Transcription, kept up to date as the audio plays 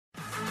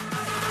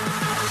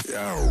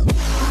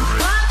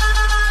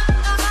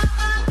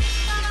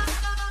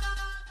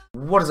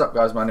What is up,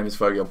 guys? My name is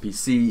Fergie on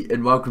PC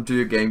and welcome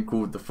to a game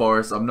called The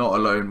Forest. I'm not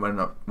alone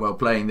when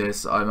playing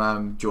this. I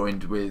am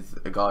joined with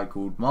a guy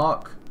called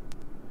Mark.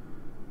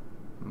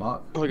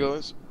 Mark? Hi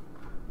guys.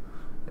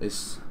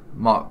 It's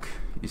Mark,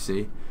 you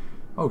see.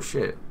 Oh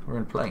shit, we're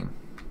in a plane.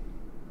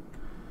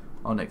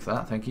 I'll nick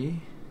that, thank you.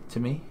 To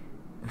me.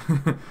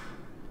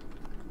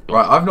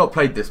 Right, I've not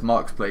played this,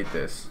 Mark's played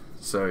this.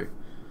 So,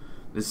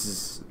 this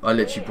is... I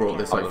literally brought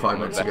this like 5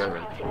 minutes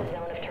ago.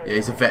 Yeah,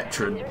 he's a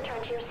veteran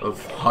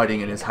of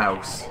hiding in his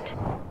house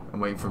and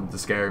waiting for the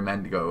scary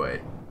men to go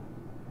away.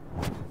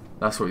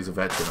 That's what he's a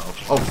veteran of.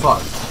 Oh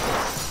fuck.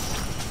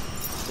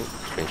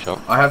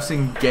 Screenshot. I have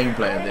seen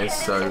gameplay of this,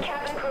 so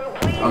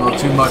I'm not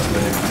too much of a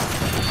noob.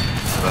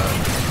 But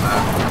I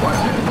have quite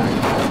a bit of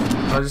it.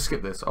 Can I just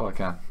skip this? Oh, I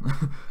can.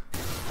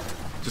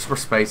 Just for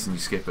space and you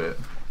skip it.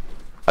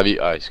 Have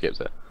you? I skipped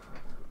it.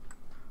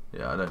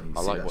 Yeah, I don't need to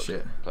I see like that watching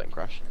shit. plane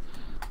crash.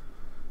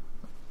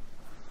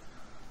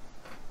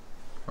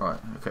 Right,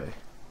 okay.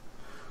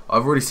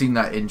 I've already seen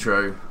that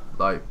intro,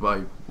 like,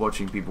 by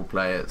watching people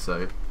play it,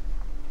 so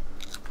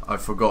I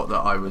forgot that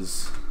I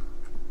was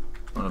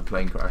on a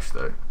plane crash,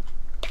 though.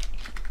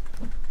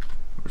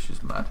 Which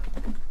is mad.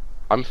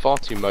 I'm far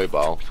too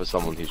mobile for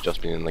someone who's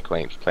just been in the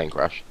plane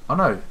crash. I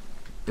know.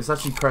 It's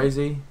actually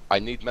crazy. I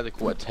need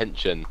medical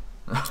attention.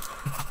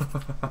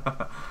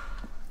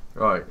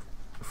 Right.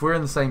 If we're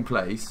in the same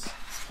place...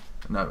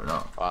 No, we're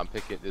not. I'm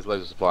picking... There's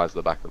loads of supplies at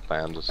the back of the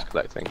plane. I'm just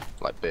collecting,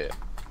 like, beer.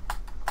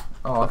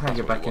 Oh, I can't That's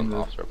get what back you in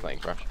want the... after a plane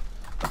crash.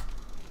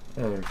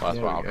 There, Well, that's there why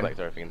we I'll go. collect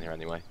everything in here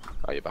anyway.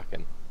 Oh, you're back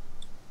in.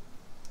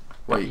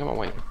 Wait. Come on,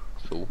 wait.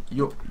 Fool.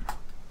 Your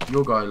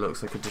guy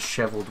looks like a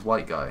dishevelled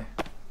white guy.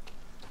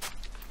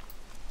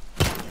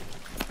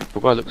 The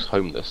guy looks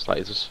homeless. Like,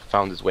 he just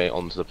found his way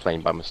onto the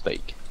plane by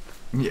mistake.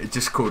 Yeah,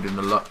 just called in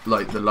the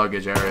the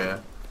luggage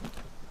area.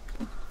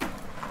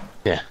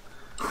 Yeah.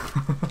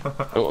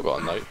 Oh, I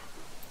got a note.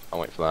 I'll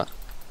wait for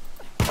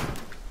that.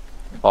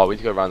 Oh, we need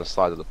to go around the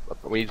side of the...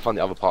 We need to find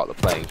the other part of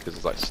the plane, because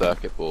there's like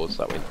circuit boards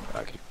that could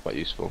be quite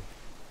useful.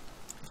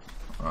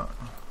 Right.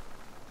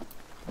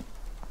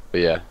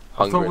 But yeah,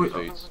 hunger and we-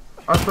 foods.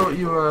 I thought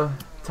you were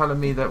telling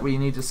me that we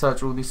need to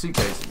search all these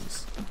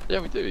suitcases. Yeah,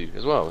 we do,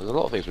 as well. There's a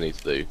lot of things we need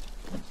to do.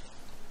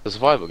 It's a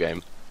survival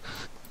game.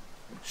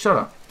 Shut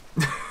up.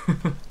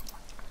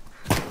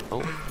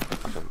 Oh,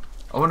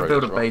 I want to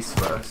build a Progress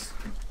base first.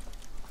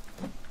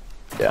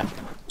 yeah.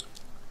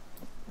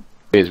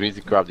 Because we need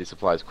to grab these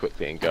supplies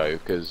quickly and go,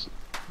 because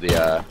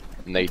the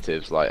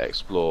natives like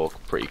explore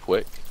pretty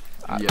quick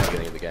at the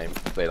beginning of the game.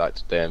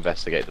 They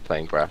investigate the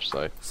plane crash.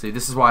 So See,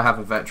 this is why I have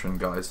a veteran,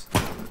 guys.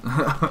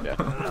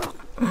 yeah.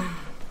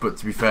 But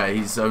to be fair,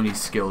 he's only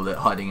skilled at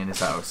hiding in his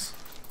house.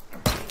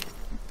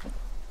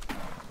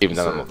 Even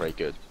though So- I'm not very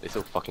good, they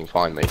still fucking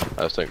find me.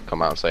 I just don't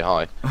come out and say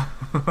hi.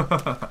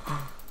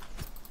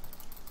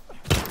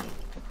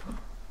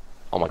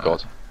 Oh my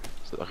god.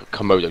 It's like a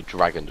Komodo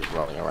dragon just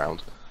running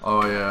around.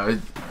 Oh yeah.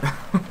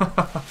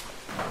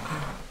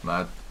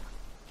 Mad.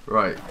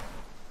 Right.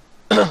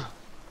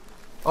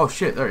 Oh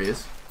shit, there he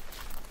is.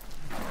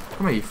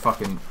 Come here, you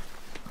fucking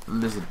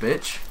lizard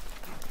bitch.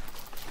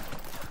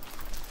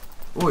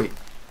 Oi.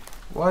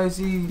 Why is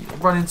he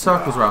running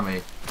circles around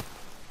me?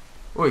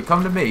 Oi,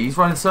 come to me. He's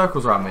running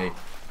circles around me.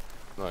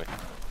 No.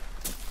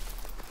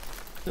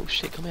 Little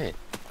shit, come here.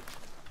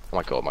 Oh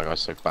my god, my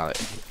guy's so bad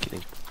at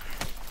getting...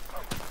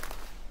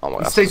 Oh my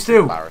god, that's Stay just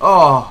still. embarrassing.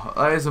 Oh,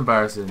 that is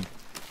embarrassing.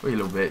 Oi, you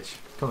little bitch.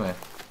 Come here.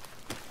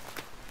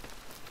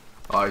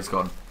 Oh, he's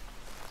gone.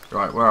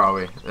 Right, where are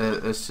we?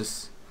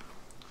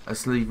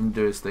 Let's leave him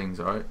do his things,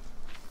 alright?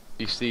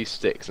 You see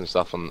sticks and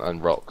stuff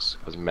and rocks,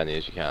 as many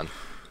as you can,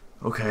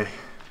 Okay.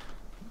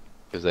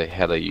 because they're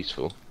hella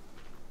useful.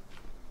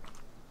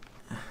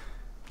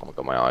 Oh my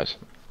god, my eyes.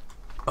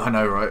 I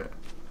know, right?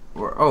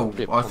 Oh,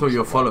 Yeah, I thought you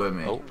were somewhere. following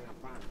me.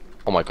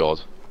 Oh my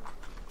god.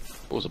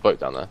 What was a boat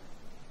down there?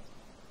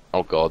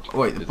 Oh god.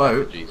 Wait, the There's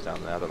boat? RPGs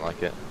down there, I don't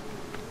like it.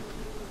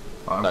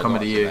 I'm No, coming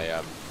not to you.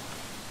 actually,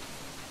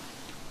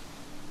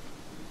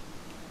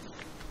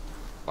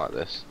 like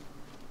this.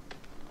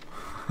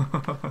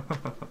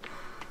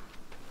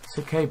 It's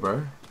okay,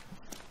 bro.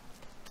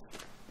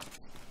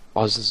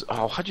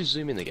 Oh, how'd you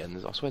zoom in again?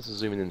 I swear there's a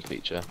zooming in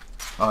feature.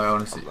 Oh, I I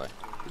honestly. don't know.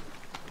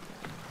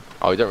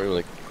 Oh, we don't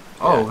really...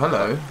 Oh, yeah,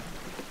 hello.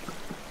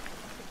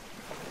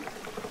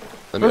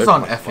 let me Those open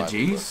aren't my supplies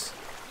effigies.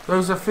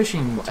 Those are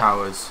fishing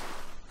towers.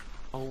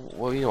 book. Oh,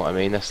 well, you know what I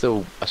mean. They're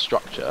still a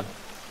structure.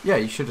 Yeah,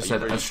 you should have Are said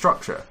you a really-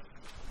 structure.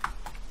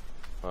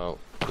 Well,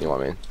 you know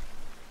what I mean.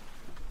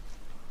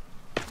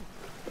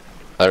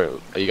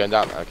 Are you going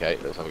down there? Okay,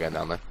 looks like we're going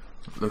down there.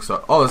 Looks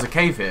like. Oh, there's a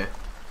cave here.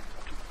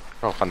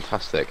 Oh,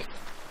 fantastic.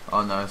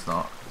 Oh no, it's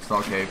not. It's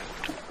not a cave.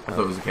 I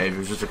thought it was a cave. It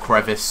was just a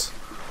crevice.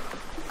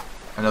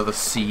 Another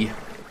sea.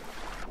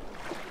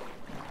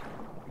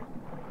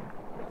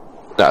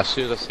 Now, as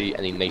soon as I see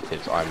any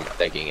natives, I'm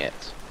begging it.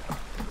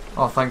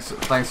 Oh, thanks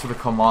for the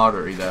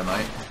camaraderie there,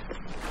 mate.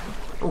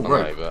 Oh, I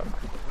right. know,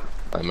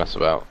 but I mess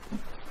about.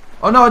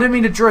 Oh no, I didn't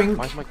mean to drink.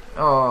 Why is my...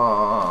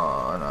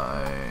 Oh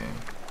no.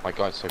 My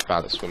guy's so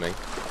bad at swimming.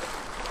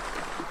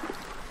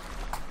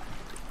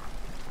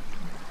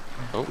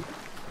 Oh.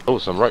 Oh,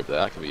 some rope there,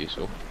 that could be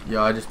useful.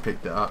 Yeah, I just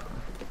picked it up.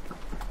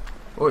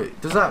 Oi,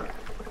 does that...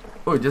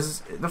 Oi,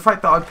 does... The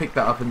fact that I picked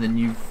that up and then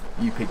you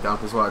picked it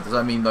up as well, does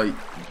that mean, like,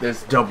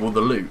 there's double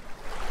the loot?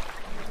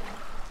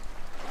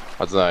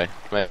 I don't know,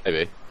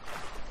 maybe.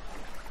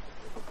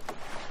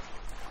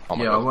 Oh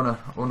my yeah, God.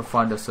 I wanna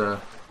find us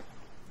a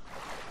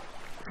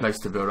place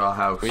to build our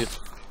house.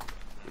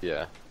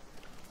 Yeah.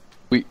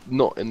 We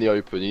not in the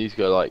open. You need to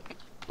go like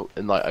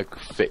in like a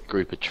thick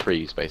group of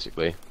trees,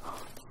 basically.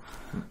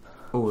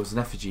 Oh, there's an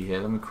effigy here.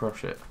 Let me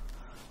crush it.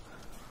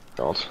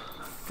 God.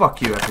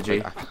 Fuck you,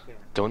 effigy.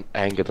 Don't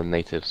anger the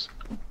natives.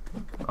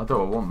 I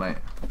don't want, mate.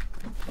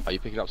 Are you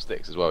picking up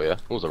sticks as well? Yeah.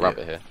 Oh, there's a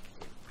rabbit here.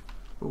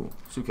 Ooh,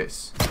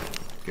 suitcase.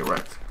 Get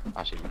wrecked.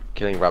 Actually,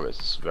 killing rabbits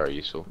is very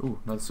useful. Ooh,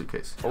 another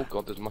suitcase. Oh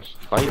God, there's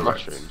I eat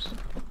mushrooms.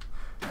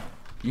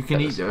 You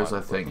can eat those, I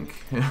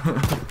think.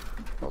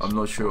 I'm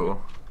not sure.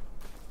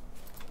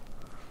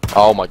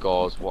 Oh my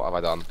God, what have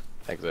I done?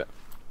 Exit.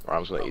 Right,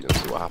 I'm just gonna eat them and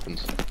see what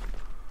happens.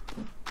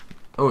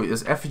 Oh,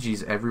 there's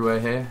effigies everywhere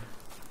here.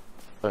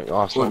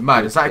 Oh, oh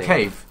man, is that a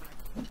cave?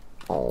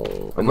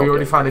 Oh, have we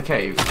already found a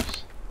cave?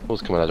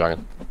 What's coming there,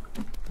 dragon?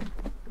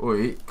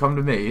 Oi, come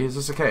to me. Is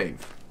this a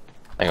cave?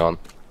 Hang on.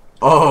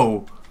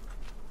 Oh!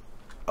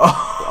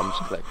 Oh! I'm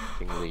just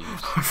collecting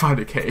leaves. I found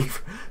a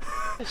cave.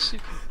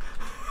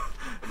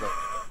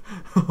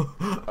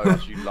 Oh,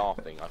 that's you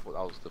laughing. I thought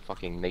that was the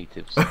fucking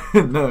natives.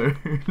 No,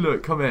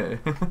 look, come here.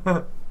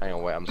 Hang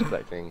on, wait, I'm just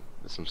collecting.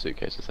 There's some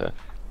suitcases here.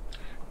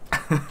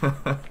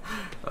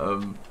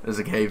 There's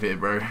a cave here,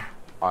 bro.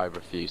 I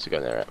refuse to go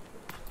near it.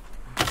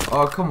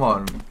 Oh, come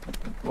on.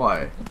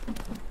 Why?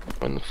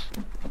 I'm in the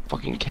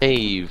fucking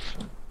cave.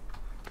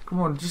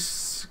 Come on,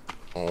 just...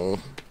 Oh.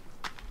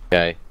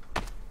 Okay.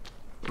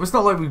 Well, it's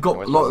not like we've got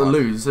a lot to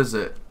lose, is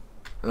it?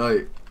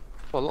 Like...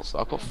 Well, lots.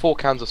 I've got 4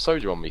 cans of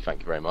soda on me,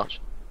 thank you very much.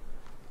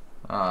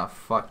 Ah,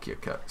 fuck your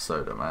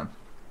soda, man.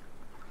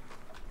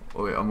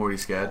 Oh, wait, I'm already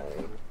scared.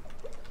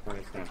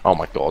 Oh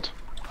my God.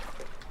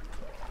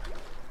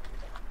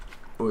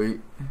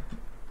 Wait.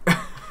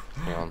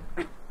 Hang on.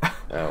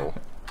 Oh.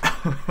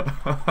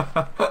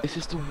 This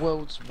is the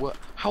world's worst.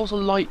 How's a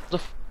light, the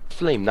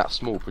flame that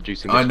small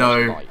producing this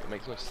much light? It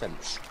makes no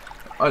sense.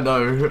 I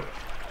know.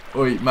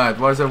 Wait, mad,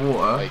 why is there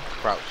water? Like,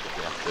 crouch if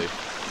you have to.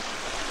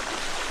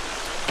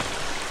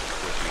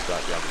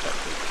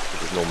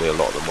 There's normally a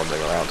lot of them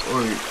wandering around.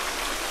 Wait.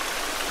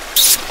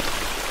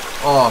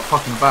 Oh,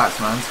 fucking bats,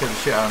 man. Scared the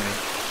shit out of me.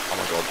 Oh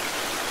my God.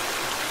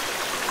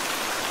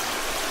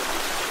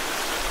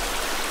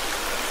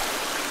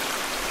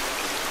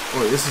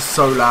 Wait, this is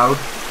so loud.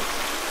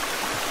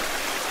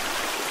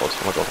 Oh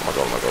my God, oh my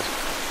God, oh my God.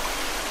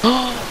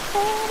 Oh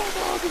my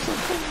God, this is a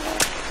thing there.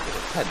 There's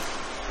a tent.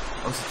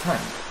 Oh, it's a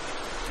tent.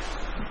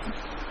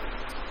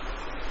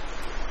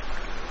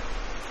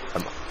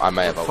 I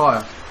may have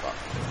fire.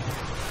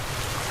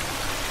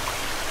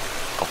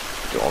 Oh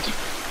God.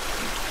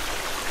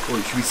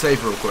 Wait, should we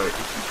save real quick?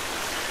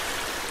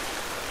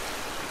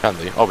 Can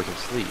do. Oh, we can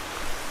sleep.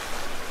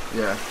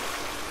 Yeah.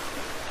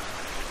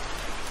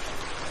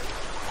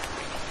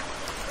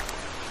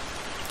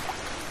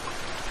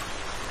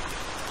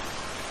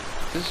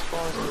 As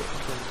far as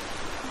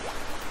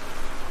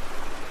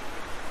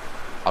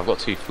I've got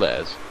 2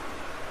 flares.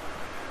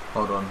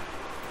 Hold on.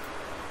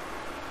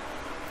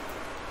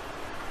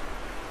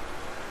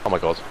 Oh my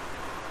God.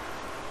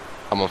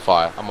 I'm on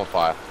fire. I'm on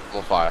fire. I'm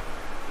on fire.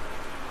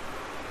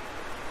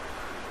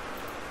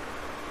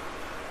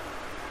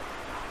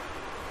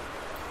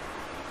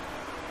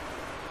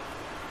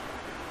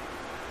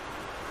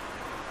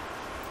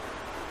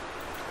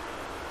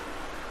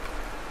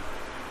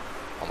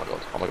 Oh my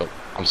God. Oh my God.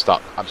 I'm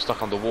stuck. I'm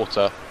stuck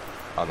underwater.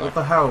 Oh no. What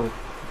the hell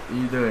are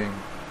you doing?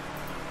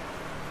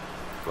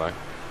 Hello?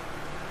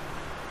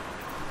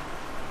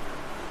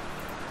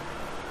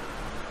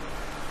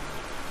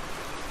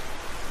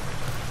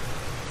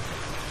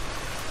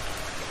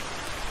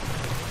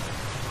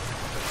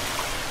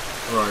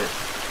 Right.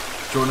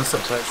 Do you want to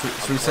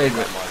should we save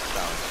it?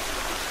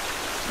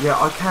 Yeah,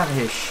 I can't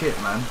hear shit,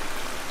 man.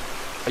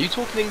 Are you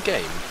talking in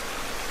game?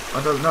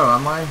 I don't know,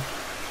 am I?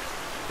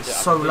 It's Yeah,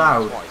 so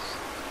loud.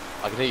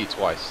 I can hear you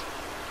twice.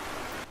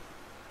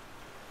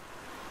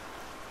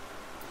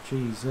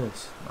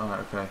 Jesus.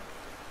 Alright, okay.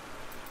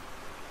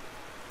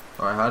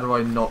 Alright, how do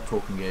I not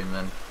talk in game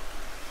then?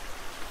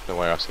 Don't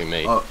worry, asking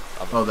me. Oh,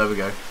 there we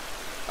go.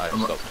 I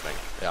stopped something.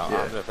 Yeah, I'm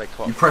gonna play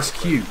co-op. You press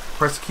Q.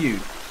 Press Q.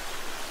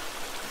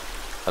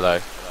 Hello.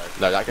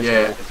 No, that gets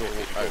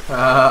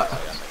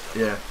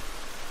yeah.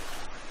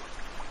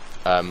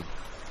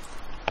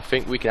 I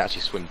think we can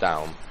actually swim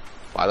down,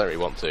 but I don't really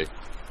want to.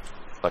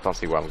 I can't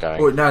see where I'm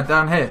going. Oh, no,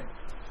 down here.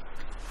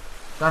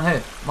 Down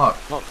here, Mark.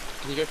 Mark,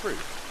 can you go through?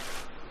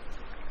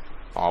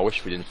 Oh, I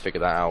wish we didn't figure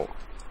that out.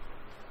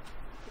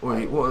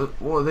 Wait, what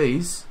are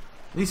these?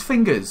 These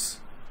fingers?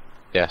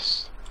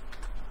 Yes.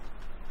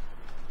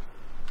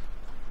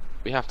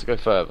 We have to go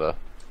further.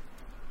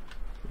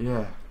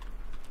 Yeah.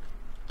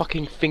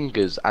 fucking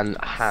fingers and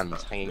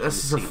hands hanging from the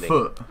This is a ceiling.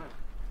 foot.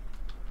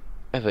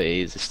 Whatever it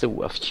is, it's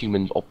still a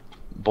human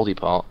body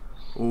part.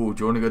 Oh, do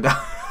you want to go down?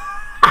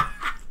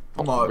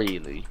 Not Mark.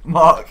 really.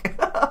 Mark.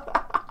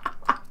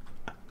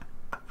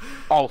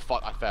 Oh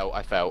fuck! I fell.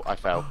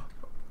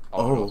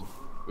 Oh. God.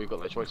 We've got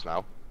no choice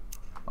now.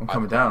 I'm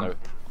coming down.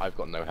 I've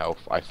got no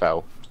health. I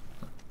fell.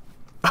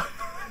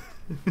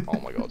 Oh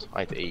my god! I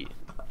had to eat.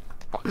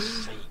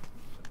 Fuck's sake!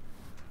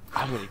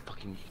 I'm really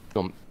fucking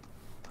dumb.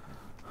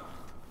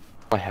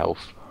 My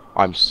health.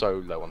 I'm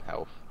so low on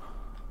health.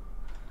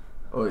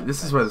 Oh,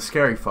 this is where the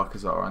scary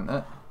fuckers are, aren't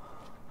they?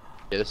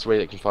 Yeah, this is where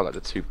you can find like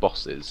the 2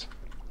 bosses.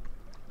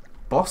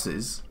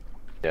 Bosses?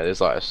 Yeah, there's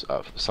like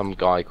some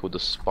guy called the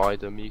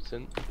Spider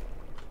Mutant.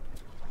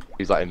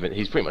 He's like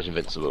he's pretty much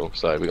invincible,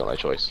 so we got no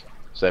choice.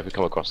 So if we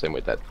come across him,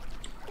 we're dead.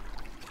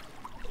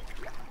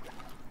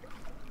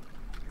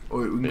 Oh,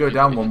 we can go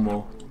down one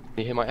more. Can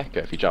you hear my echo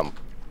if you jump?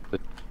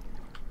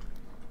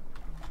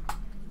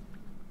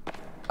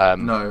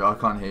 No, I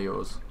can't hear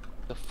yours.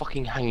 The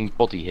fucking hanging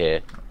body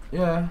here.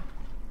 Yeah.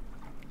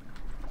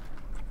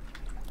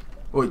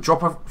 Wait, throw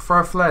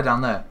a flare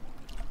down there.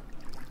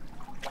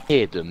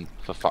 Hear them,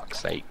 for fuck's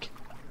sake.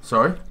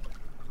 Sorry?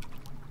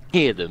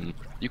 Hear them.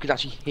 You can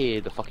actually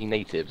hear the fucking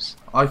natives.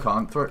 I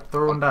can't.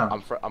 Throw one down.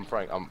 I'm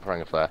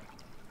throwing a flare.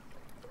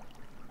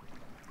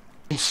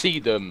 You can see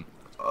them.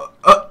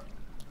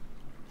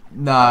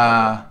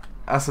 Nah,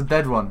 that's a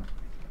dead one.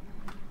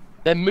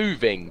 They're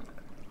moving.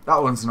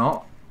 That one's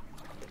not.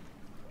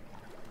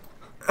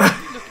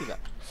 Look at that.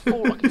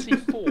 I can see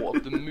 4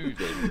 of them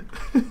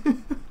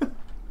moving.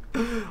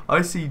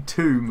 I see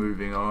 2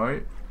 moving,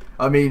 alright?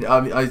 I mean,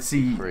 I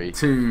see 3.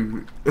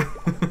 2.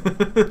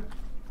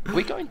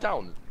 We're going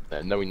down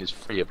there knowing there's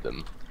 3 of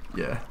them.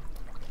 Yeah.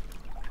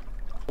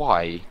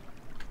 Why?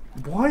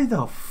 Why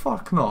the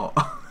fuck not?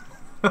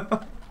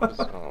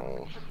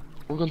 Oh.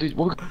 What are we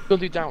gonna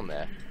do down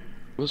there?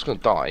 We're just gonna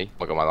die. Oh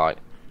my god, my light.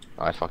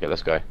 Alright, fuck it,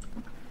 let's go.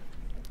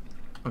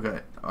 Okay,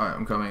 alright,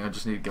 I'm coming. I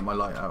just need to get my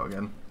light out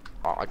again.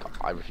 Oh,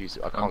 I refuse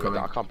to. I can't I'm go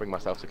coming. down. I can't bring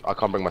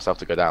myself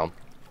to go down.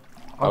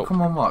 Oh,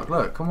 come on, Mark.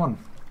 Look, come on.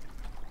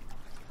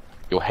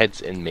 Your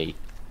head's in me.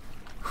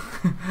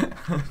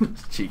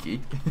 Cheeky.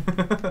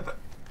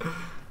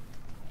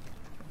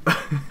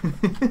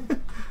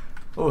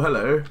 Oh,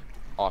 hello.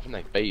 Oh, I think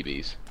they're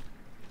babies.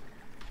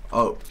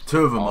 Oh,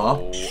 2 of them are.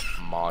 Oh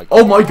my god.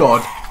 Oh my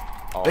god.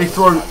 Oh, They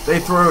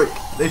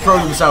throw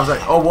themselves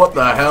like, oh, what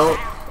the hell?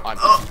 I'm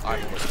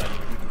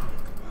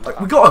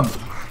We got them.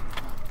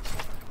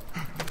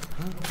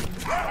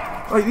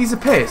 Wait, these are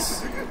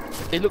piss.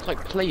 They look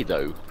like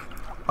Play-Doh.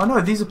 Oh no,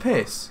 these are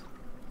piss.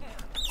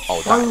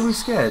 Oh, Why that were we is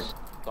scared?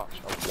 such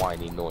a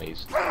whiny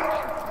noise. You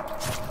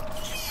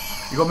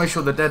gotta make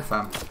sure they're dead,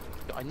 fam.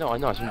 I know,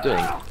 that's what I'm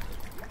doing.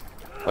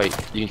 Wait,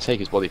 you can take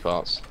his body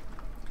parts.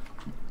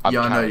 I'm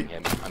Yeah, I know. carrying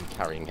him. I'm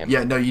carrying him.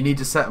 Yeah, no, you need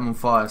to set them on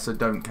fire, so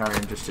don't carry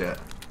him just yet.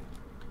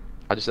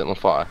 I just set him on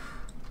fire.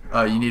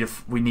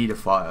 We need a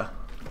fire.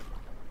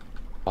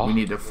 Oh. We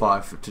need a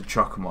fire to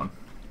chuck them on.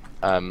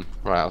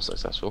 Right, I was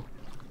successful.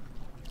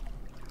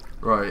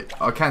 Right,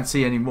 I can't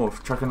see any more.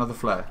 Chuck another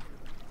flare.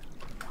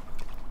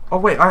 Oh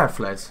wait, I have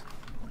flares.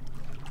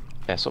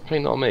 Yeah, stop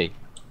putting that on me.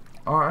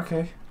 Alright,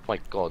 okay. My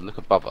god, look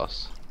above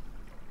us.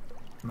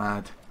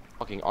 Mad.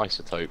 Fucking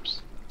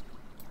isotopes.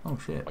 Oh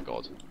shit. Oh my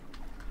god.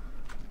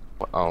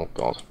 What? Oh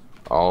god.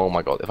 Oh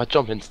my god. If I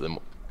jump into them,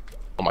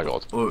 oh my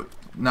god. Oh,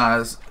 nah,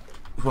 there's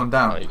one No,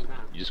 down.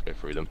 you just go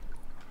through them.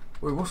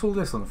 Wait, what's all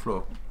this on the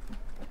floor?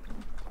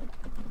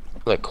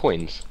 They're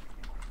coins.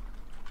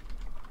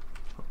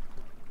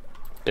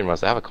 Didn't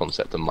realise they have a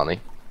concept of money.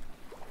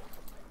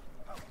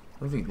 I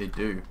don't think they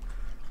do.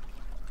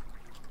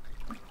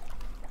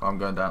 Oh, I'm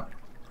going down.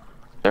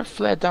 They're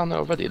flared down there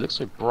already. It looks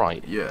so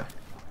bright. Yeah.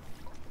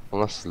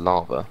 Unless it's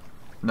lava.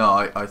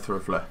 No, I threw a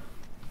flare.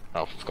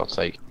 Oh, for God's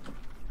sake.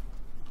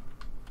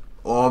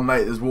 Oh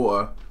mate, there's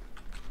water.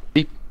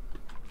 Deep.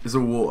 There's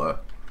all water.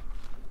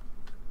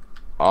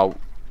 Oh.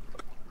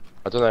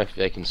 I don't know if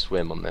they can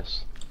swim on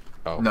this.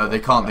 Oh, No, God. they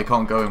can't. They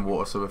can't go in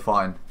water, so we're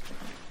fine.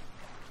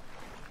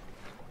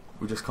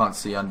 We just can't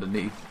see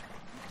underneath.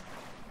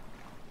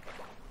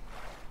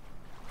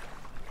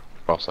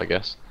 Cross, I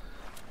guess.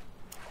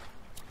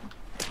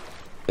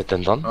 They're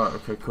done. Alright,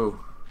 okay, cool.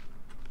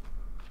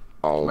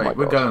 Oh my Mate,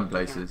 we're god. going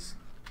places.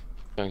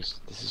 This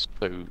is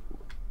so.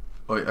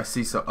 Wait, I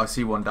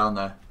see one down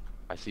there.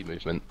 I see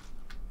movement.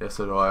 Yeah,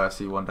 so do I. I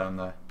see one down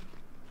there.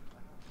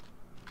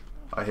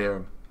 I hear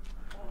him.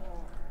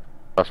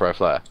 I throw a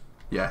flare.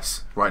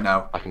 Yes, right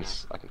now. I can.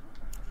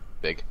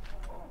 Big.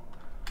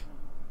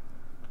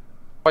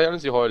 I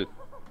honestly hold it.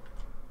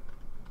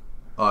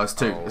 Oh, it's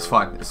 2. It's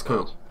fine. It's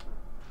cool. God.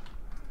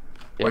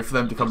 Yeah, Wait for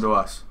them to come to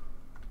us.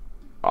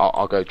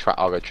 I'll go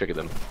trigger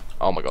them.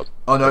 Oh my god.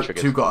 Oh no, They're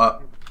triggered. 2 got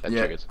up. They're Yeah.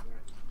 triggered.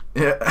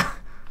 Yeah.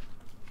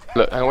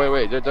 Look, hang on,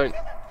 wait, don't.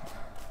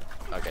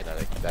 Okay, no,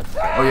 they're.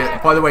 Oh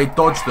yeah. By the way,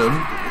 dodge them.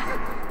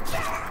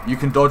 You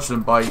can dodge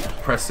them by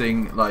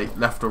pressing like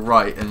left or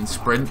right and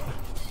sprint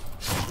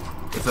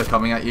if they're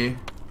coming at you.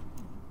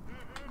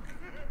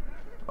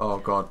 Oh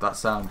god, that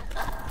sound.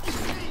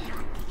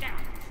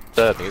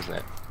 disturbing, isn't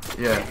it?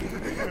 Yeah.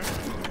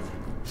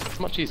 It's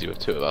much easier with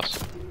two of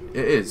us.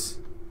 It is.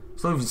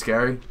 It's not even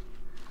scary.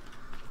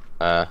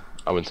 I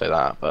wouldn't say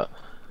that, but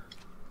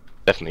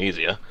definitely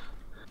easier.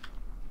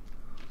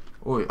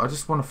 Oh, I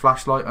just want a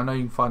flashlight. I know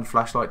you can find a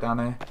flashlight down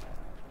here.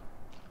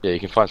 Yeah, you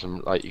can find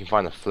some, like, you can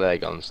find a flare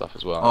gun and stuff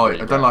as well. Oh, I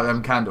don't like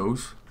them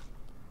candles.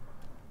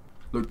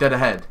 Look dead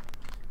ahead.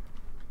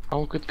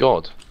 Oh, good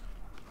God.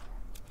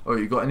 Oh,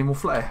 you got any more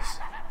flares?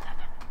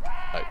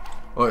 Oh,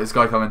 Oh, there's a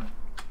guy coming.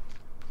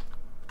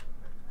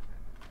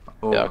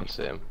 Oh, yeah, I can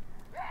see him.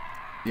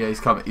 yeah, he's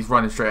coming. He's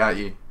running straight at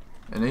you.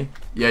 Isn't he?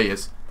 Yeah, he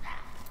is.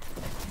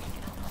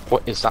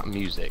 What is that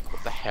music?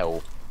 What the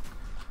hell?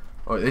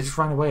 Oh, they just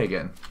ran away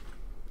again.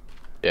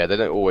 Yeah, they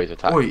don't always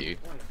attack Oi. you.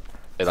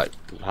 They like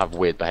have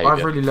weird I behaviour.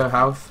 have really low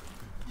health.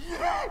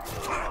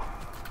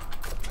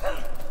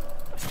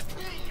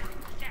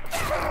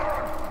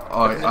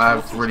 Oh, I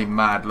have really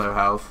mad low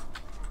health.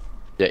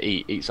 Yeah,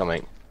 eat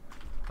something.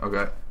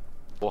 Okay.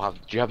 Or do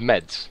you have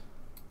meds?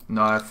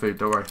 No, I have food,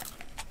 don't worry.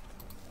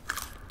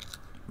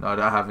 No, I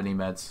don't have any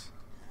meds.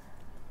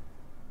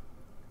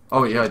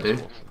 Oh, yeah, I do.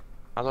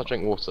 How do I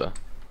drink water?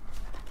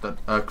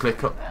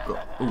 Click up.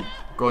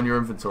 Go on your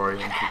inventory.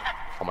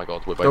 Oh my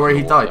God, we're both Don't worry,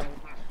 in he the water. died.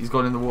 He's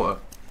gone in the water.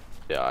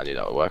 Yeah, I knew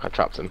that would work. I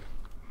trapped him.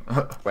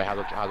 Wait, how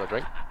do I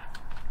drink?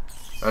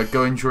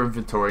 Go into your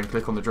inventory and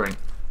click on the drink.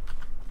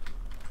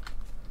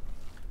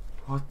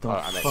 What the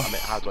I mean, fuck?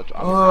 how do I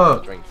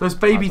Oh, drink? those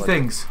baby How do I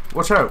drink? things.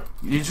 Watch out.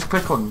 You just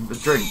click on the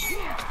drink.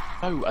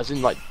 No, as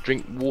in like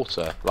drink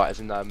water, like as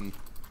in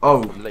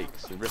Oh, from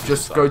lakes and rivers.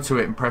 just and go stuff. to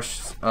it and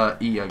press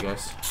E, I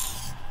guess.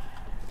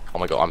 Oh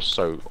my God, I'm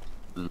so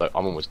low.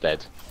 I'm almost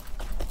dead.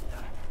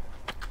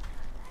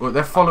 Well,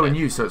 they're following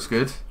you, so it's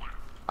good.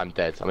 I'm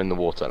dead. I'm in the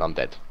water and I'm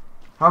dead.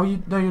 How are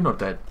you? No, you're not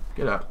dead.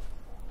 Get out.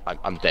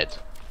 I'm dead.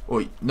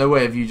 Oh, no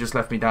way have you just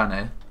left me down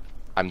here.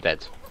 I'm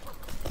dead.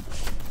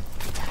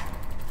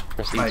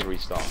 Press E Mate. to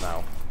restart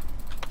now.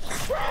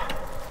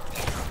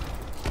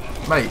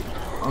 Mate,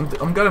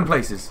 I'm going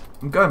places.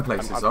 I'm going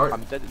places, alright?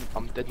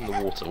 I'm dead in the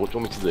water. What do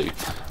you want me to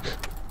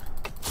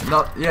do?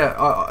 No,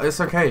 yeah, it's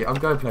okay. I'm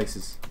going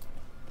places.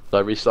 Do I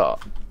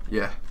restart?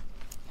 Yeah.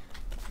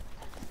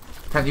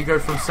 Can't you go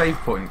from save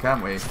point,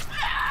 can't we?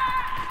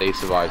 They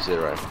survived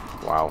 0.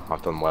 Wow,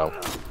 I've done well.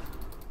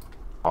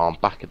 Oh, I'm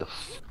back at the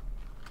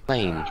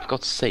plane. For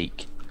God's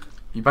sake.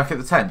 You back at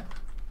the tent?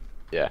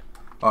 Yeah.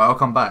 Alright, I'll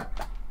come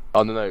back.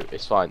 Oh no,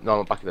 it's fine. No, I'm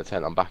not back in the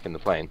tent. I'm back in the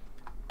plane.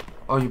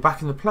 Oh, you're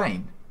back in the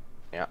plane?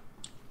 Yeah.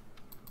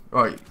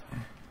 Right.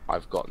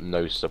 I've got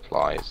no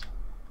supplies.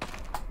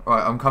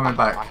 Right, I'm coming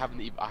back. I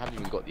haven't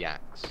even got the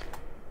axe.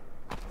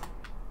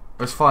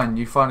 It's fine.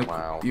 You find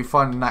Wow.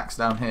 an axe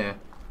down here.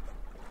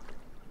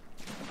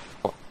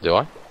 What, do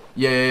I?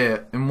 Yeah.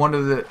 In one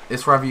of the,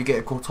 it's rather you get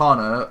a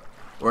katana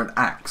or an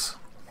axe,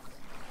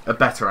 a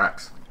better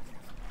axe.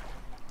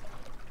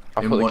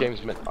 I In thought what-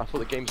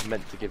 the game's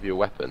meant to give you a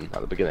weapon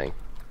at the beginning.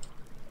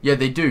 Yeah,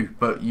 they do,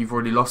 but you've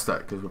already lost that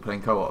because we're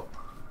playing co-op.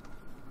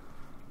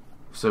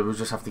 So we'll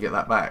just have to get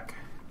that back,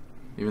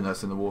 even though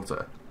it's in the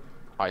water.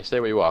 Alright, stay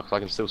where you are, because I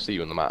can still see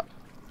you on the map.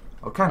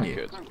 Oh, can you?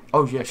 Good.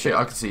 Oh yeah, shit,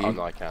 I can see you. Oh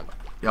no, I can.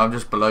 Yeah, I'm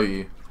just below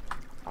you.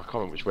 I can't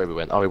remember which way we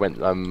went. Oh, we went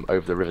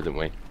over the river, didn't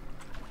we?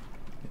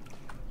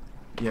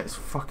 Yeah, it's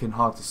fucking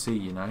hard to see,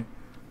 you know.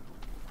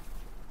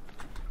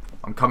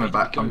 I'm coming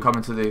Where did back. we I'm go?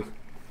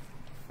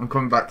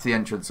 coming back to the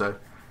entrance, so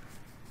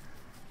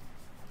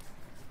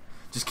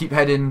just keep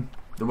heading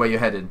the way you're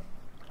heading.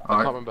 I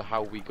Alright. can't remember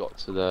how we got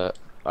to the...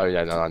 Oh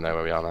yeah, no, I know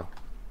where we are now.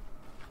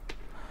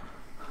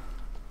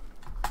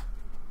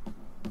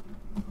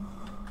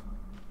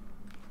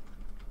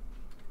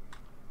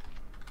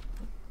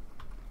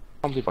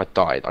 I can't believe I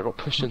died. I got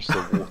pushed into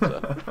the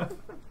water.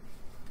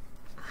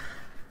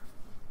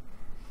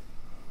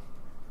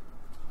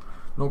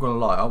 Not gonna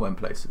lie, I went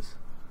places.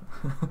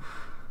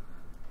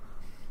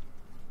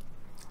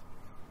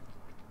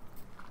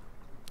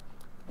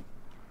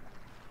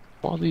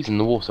 What are these in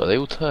the water? Are they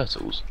all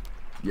turtles?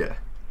 Yeah.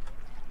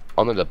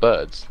 Oh no, they're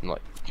birds.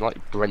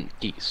 Like Brent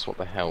geese. What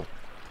the hell?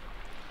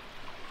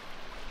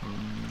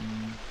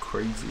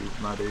 Crazy,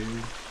 my dude.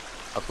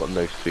 I've got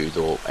no food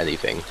or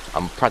anything.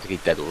 I'm practically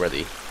dead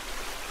already.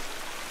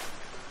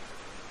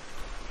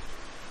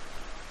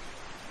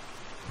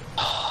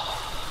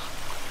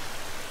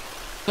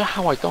 Look at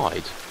how I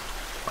died.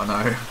 I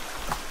know.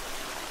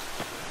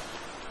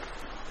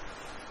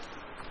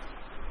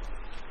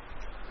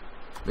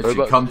 Literally,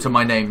 about come you? to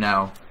my name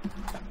now.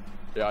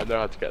 Yeah, I know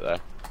how to get there.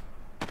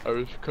 I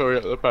was coming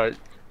up the bank.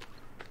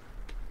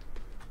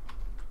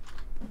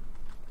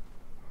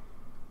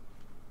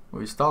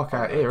 Well, it's dark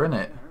out here, isn't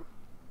it?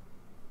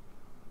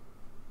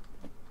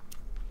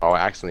 Oh, I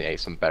accidentally ate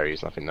some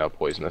berries and I think they were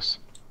poisonous.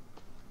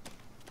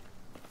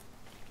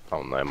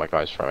 Oh no, my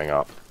guy's throwing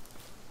up.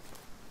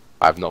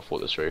 I have not thought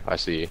this through. I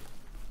see you.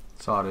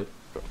 Started.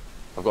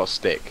 I've got a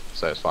stick,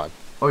 so it's fine.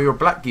 Oh, you're a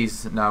black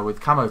geese now with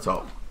camo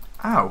top.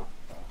 Ow.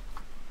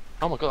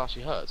 Oh my god, that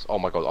actually hurts. Oh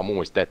my god, I'm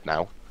almost dead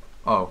now.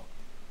 Oh.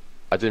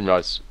 I didn't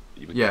realise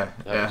Yeah,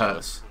 it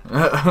hurts.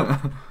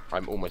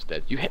 I'm almost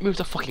dead. You hit me with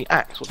a fucking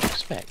axe. What do you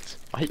expect?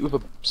 I hit you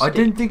with a stick. I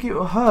didn't think it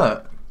would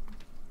hurt.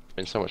 I'm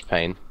in so much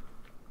pain.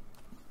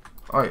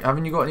 Alright,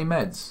 haven't you got any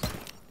meds?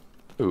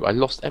 Ooh, I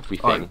lost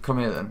everything. Alright, come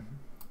here then.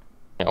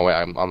 Oh wait,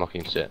 I'm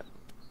unlocking shit.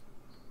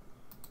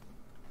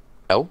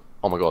 Hell?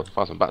 Oh my god,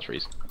 found some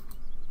batteries.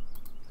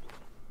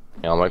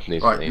 Yeah, I'm opening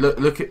these.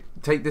 Right,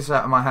 take this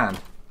out of my hand.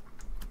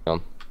 Hang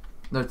on.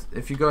 No,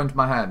 if you go into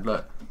my hand,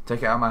 look,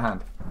 take it out of my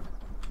hand.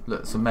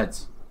 Look, some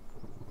meds.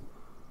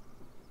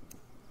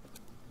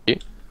 You?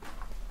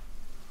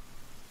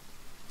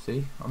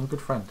 See, I'm a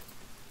good friend.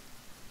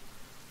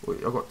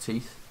 Wait, I've got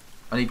teeth.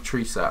 I need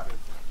tree sap.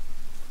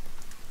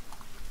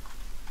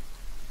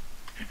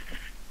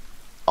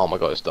 Oh my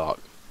god, it's dark.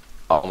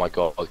 Oh my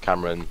god,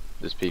 Cameron,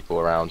 there's people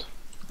around.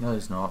 No,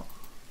 there's not.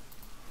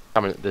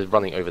 Cameron, they're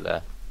running over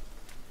there.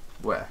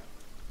 Where?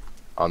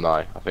 Oh no,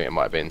 I think it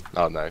might have been.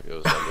 Oh no, it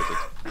was a lizard.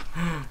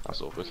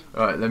 That's awkward.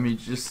 Alright,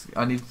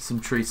 I need some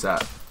tree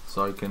sap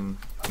so I can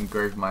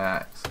upgrade my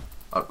axe.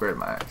 Are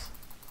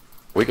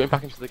we going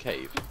back into the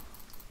cave?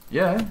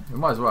 Yeah, we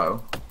might as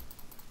well.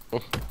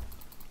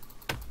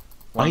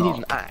 I need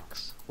an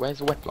axe. Where's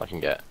the weapon I can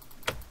get?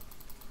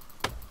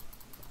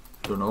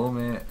 Don't know,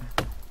 mate.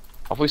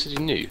 I thought you said you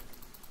knew.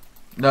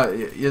 No,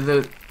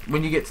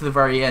 when you get to the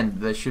very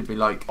end, there should be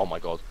like... Oh my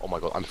god,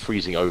 I'm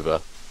freezing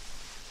over.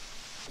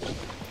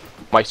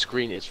 My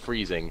screen is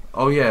freezing.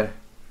 Oh yeah.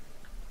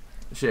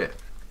 Shit.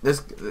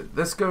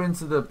 Let's go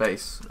into the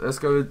base. Let's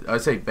go... I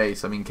say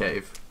base, I mean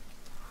cave.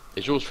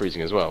 Is yours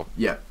freezing as well?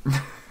 Yeah.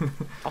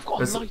 I've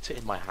got a lighter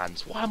in my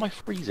hands. Why am I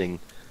freezing?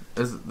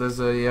 There's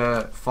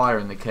a fire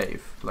in the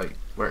cave, like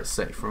where it's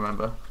safe.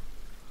 Remember?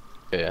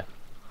 Yeah.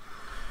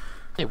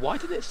 Hey, why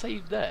did it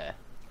save there?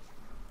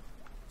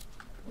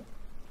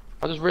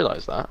 I just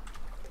realised that.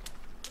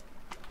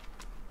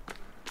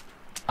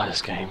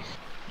 This game.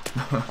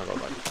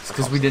 It's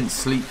because we didn't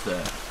sleep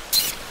there.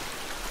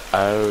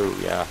 Oh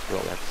yeah, I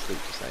forgot we had to sleep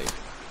to save.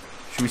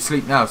 Should we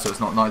sleep now so it's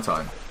not night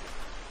time?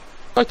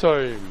 Night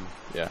time.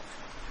 Yeah.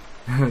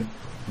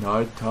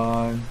 Night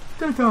time.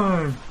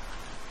 Daytime.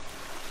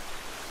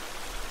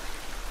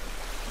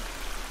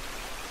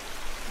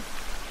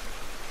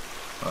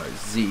 Alright,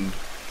 Z.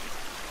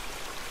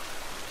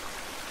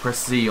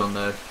 Press Z on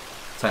the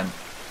tent.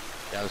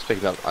 Yeah, I was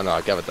picking up. I know,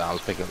 I gathered that. I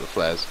was picking up the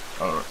flares.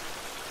 Alright.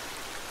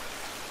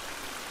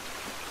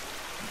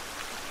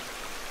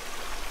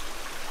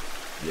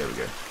 There we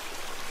go.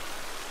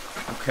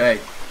 Okay.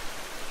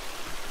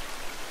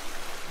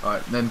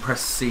 Alright, then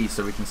press C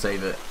so we can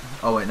save it.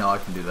 Oh wait, no, I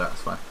can do that.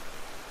 It's fine.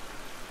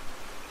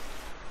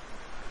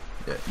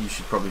 Yeah, you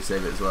should probably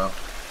save it as well.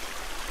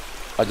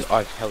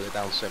 I've held it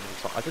down so many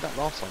times. I did that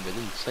last time. They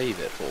didn't save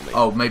it for me.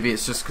 Oh, maybe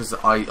it's just because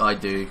I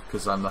do,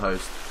 because I'm the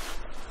host.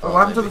 Oh, what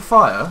happened to the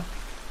fire?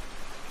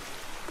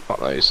 Fuck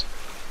those.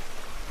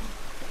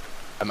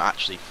 I'm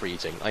actually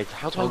freezing.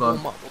 How do I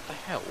warm up? What the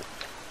hell?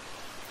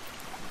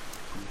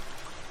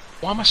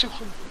 Why am I so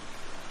hungry?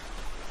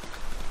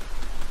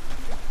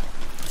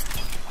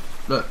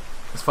 Look,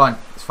 it's fine.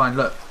 It's fine.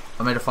 Look,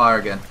 I made a fire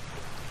again.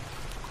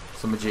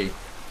 Some G.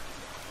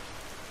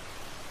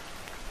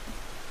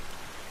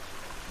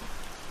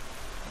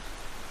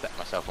 Set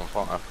myself on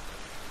fire.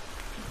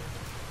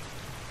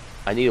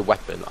 I need a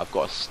weapon. I've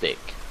got a stick.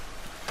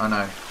 I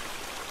know.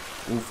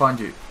 We'll find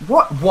you.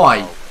 What?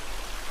 Why?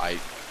 Oh,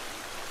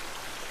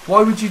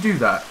 Why would you do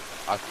that?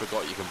 I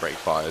forgot you can break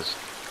fires.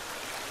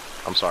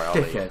 I'm sorry, I'll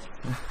Dickhead.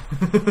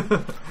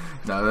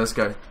 No, let's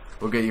go.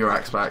 We'll get your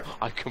axe back.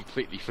 I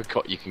completely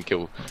forgot you can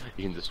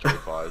destroy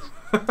fires.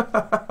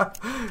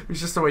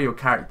 It's just the way your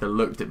character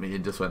looked at me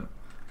and just went,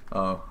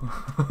 oh.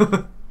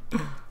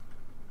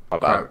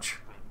 Crouch.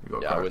 You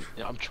got crouch.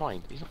 Yeah, I'm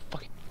trying. He's not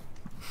fucking...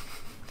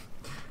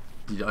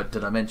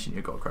 Did I mention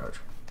you got crouch?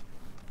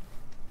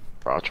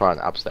 Right, I'll try and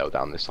abseil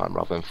down this time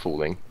rather than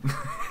falling.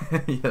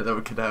 Yeah,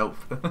 that could help.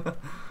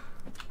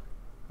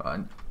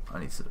 Right, I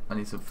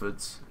need some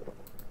foods.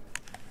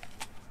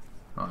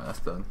 Alright, that's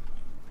done.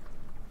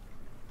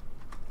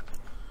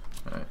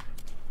 Alright.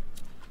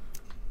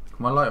 Can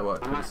my lighter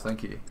work, please?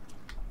 Thank you.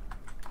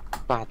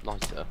 Bad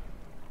lighter.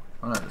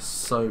 I know, it's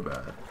so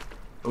bad.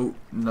 Oh,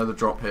 another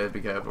drop here,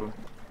 be careful.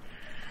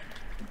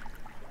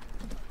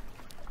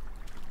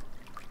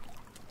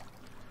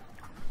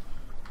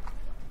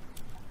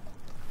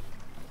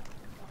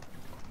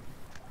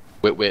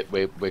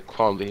 We're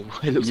crawling.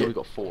 It looks like we've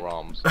got 4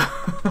 arms.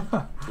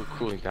 We're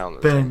crawling down.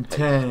 At Ben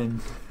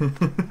 10.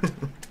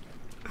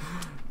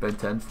 Ben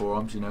 10, 4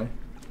 arms, you know.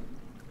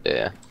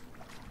 Yeah.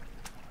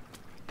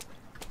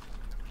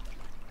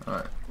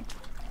 Alright.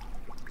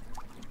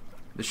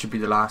 This should be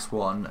the last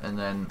one, and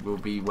then we'll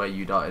be where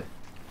you died.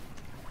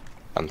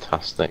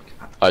 Fantastic.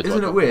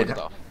 Isn't it weird?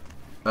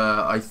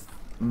 I'm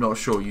not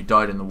sure. You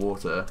died in the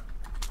water.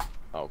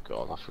 Oh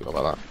god, I forgot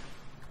about that.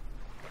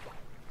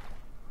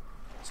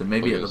 So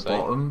maybe at the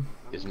bottom.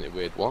 Isn't it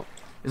weird? What?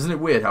 Isn't it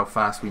weird how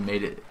fast we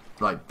made it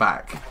like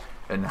back,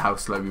 and how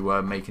slow we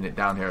were making it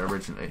down here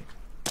originally?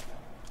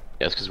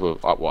 Yeah, it's because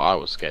I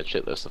was scared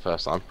shitless the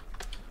first time.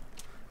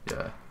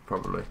 Yeah,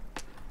 probably.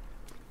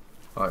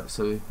 Alright,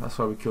 so that's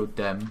why we killed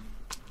them.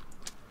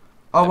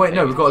 Oh wait,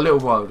 no, we've got a little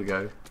while to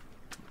go.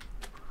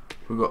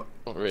 We've got...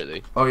 Not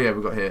really. Oh yeah,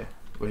 we got here.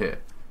 We're here.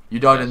 You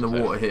died in the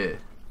water here.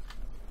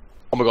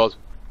 Oh my god.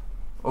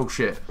 Oh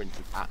shit.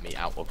 Sprinted at me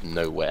out of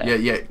nowhere. Yeah,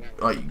 yeah.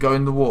 Right, go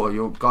in the water.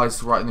 Your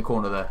guy's right in the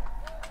corner there.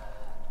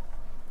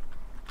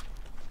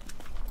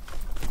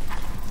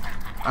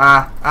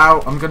 Ah,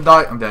 ow, I'm gonna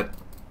die. I'm dead.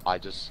 Are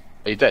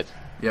you dead?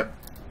 Yep.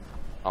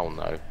 Oh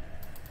no.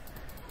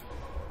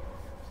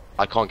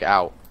 I can't get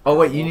out. Oh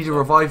wait, you need to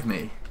revive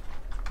me.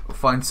 Or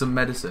find some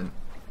medicine.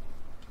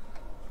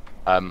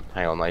 Hang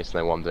on, I need to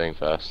know what I'm doing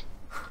first.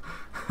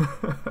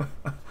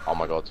 Oh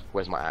my god,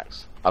 where's my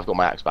axe? I've got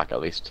my axe back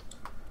at least.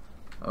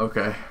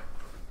 Okay.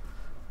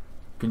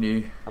 Can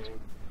you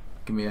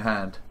give me a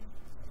hand?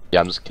 Yeah,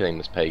 I'm just killing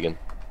this pagan.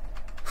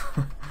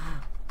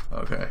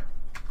 Okay.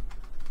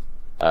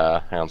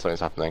 Hang on,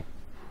 something's happening.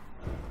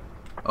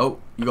 Oh,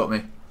 you got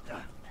me.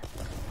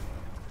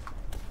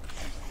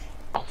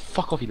 Oh,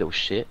 fuck off, you little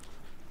shit.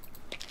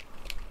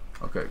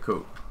 Okay,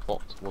 cool.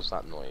 What was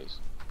that noise?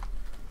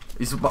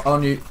 He's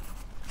on you.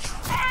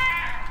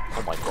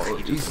 Oh my god,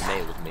 he just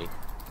nailed me.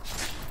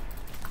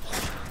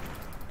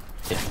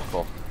 Yeah, fuck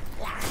off.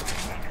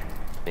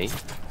 Me?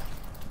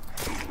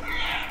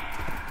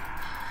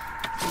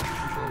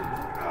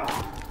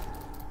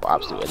 Got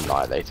absolutely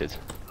annihilated. Is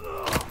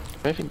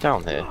there anything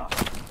down here?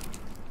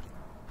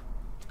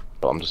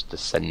 Oh, I'm just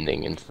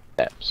descending into the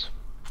depths.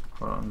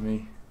 Hold on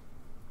me.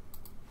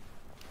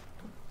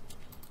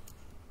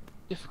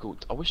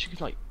 Difficult. I wish you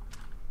could like...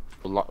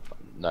 No,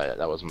 that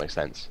doesn't make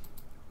sense.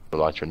 The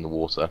lighter in the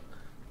water.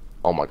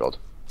 Oh my god.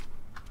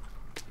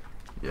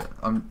 Yeah,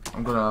 I'm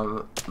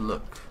gonna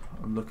look.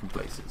 I'm looking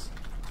places.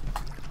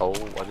 Oh,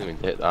 I didn't even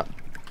hit that.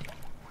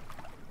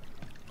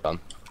 Done.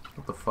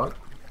 What the fuck?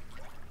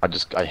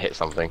 I hit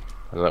something.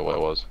 I don't know what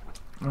it was.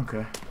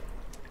 Okay.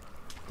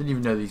 Didn't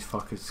even know these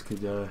fuckers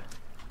could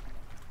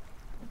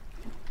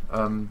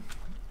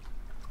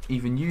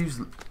even use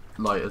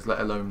lighters, let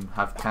alone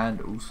have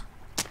candles.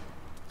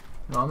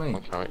 You know what I mean?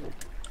 Okay.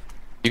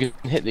 You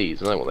can hit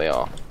these. I don't know what they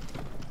are.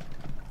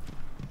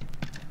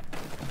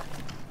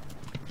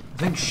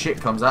 I think shit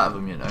comes out of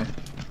them, you know.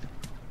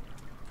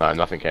 No,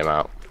 nothing came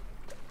out.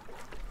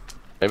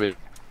 Maybe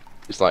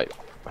it's like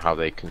how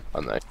they can, I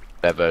don't know,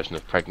 their version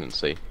of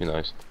pregnancy. Who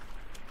knows?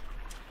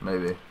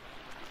 Maybe.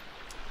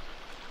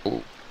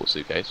 Oh, more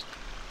suitcase.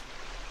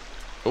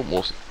 Oh,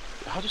 more.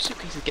 How do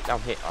suitcases get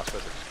down here? I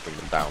suppose I just bring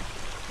them down.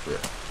 Yeah.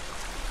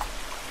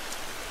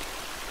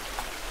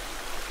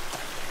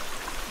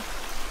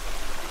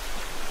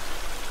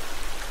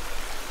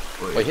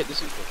 Wait, hit the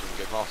suitcases and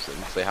go past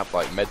them. They have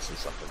like meds and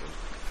stuff in them.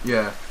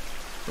 Yeah.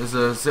 There's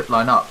a zip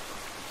line up.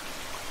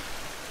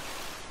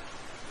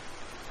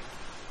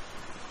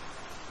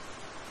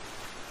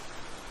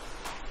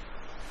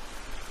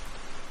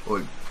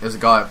 Oi, there's a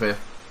guy up here.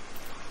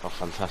 Oh,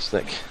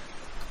 fantastic.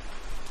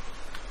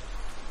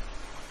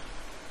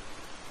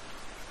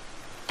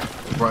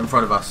 Right in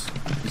front of us.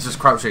 He's just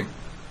crouching.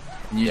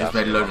 And you just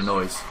made a load of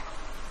noise.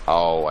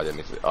 Oh, I didn't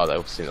miss it. Oh,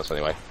 they've seen us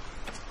anyway.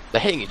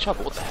 They're hitting each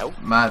other, what the hell?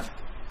 Mad.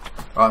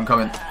 Right, I'm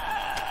coming.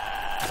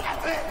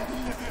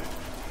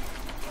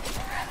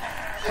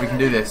 We can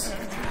do this.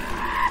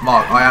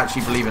 Mark, I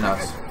actually believe in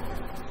us.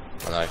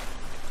 I know.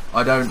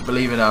 I don't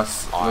believe in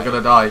us. We're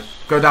gonna die.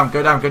 Go down,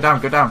 go down, go down,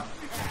 go down.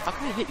 How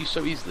can they hit you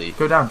so easily?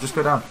 Go down, just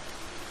go down.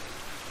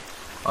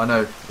 I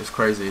know, it's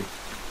crazy.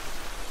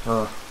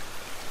 Oh.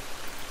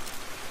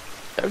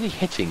 They're only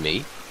hitting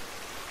me.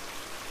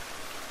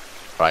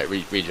 Right,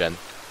 regen.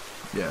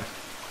 Yeah.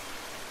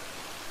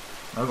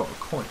 I got a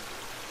coin.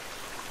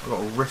 I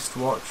got a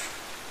wristwatch.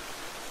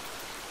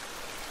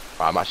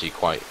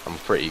 Right, I'm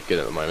pretty good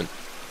at the moment.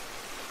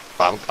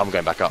 But I'm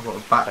going back up. I got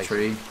a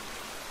battery.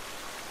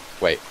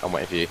 Wait, I'm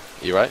waiting for you.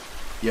 Are you right?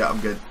 Yeah, I'm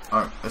good.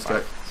 Alright, let's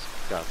go.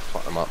 Go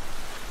fuck them up.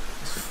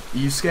 Are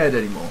you scared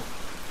anymore?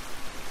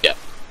 Yeah.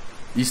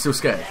 You still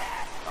scared?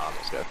 No, I'm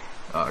not scared.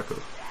 Alright,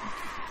 cool.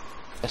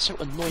 They're so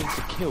annoying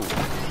to kill.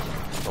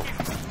 Oh.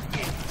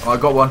 Oh, I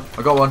got one.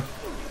 I got one.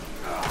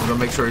 I'm gonna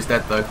make sure he's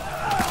dead though.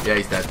 Yeah,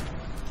 he's dead.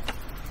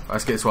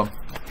 Let's get this one.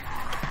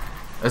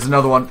 There's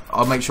another one.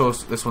 I'll make sure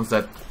this one's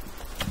dead.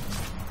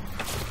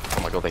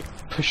 Oh my god, they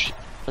push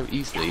so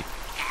easily.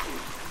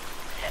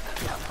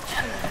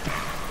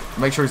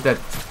 Make sure he's dead.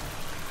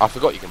 I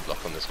forgot you can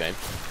block on this game.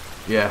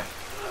 Yeah.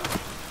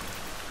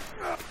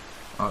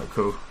 Alright,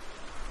 cool.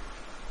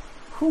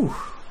 Whew.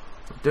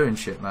 We're doing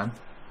shit, man.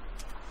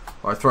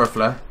 Alright, throw a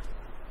flare.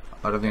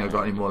 I don't think I've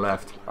got any more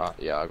left.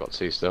 Yeah, I got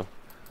 2 still.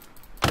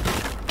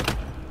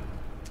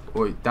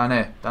 Wait, down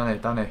here, down here,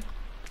 down here.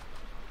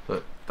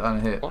 Look,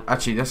 down here. What?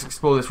 Actually, let's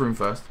explore this room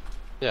first.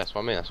 Yeah, that's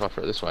what I mean. That's why I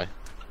threw it this way.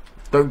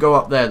 Don't go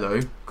up there though,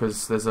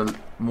 because there's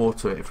more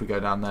to it if we go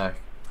down there.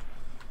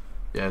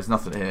 Yeah, there's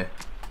nothing here.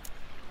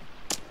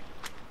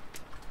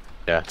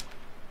 Yeah.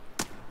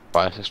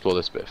 Right, let's explore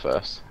this bit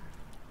first.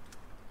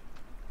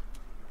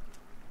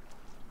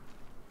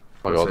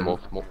 Oh my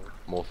god,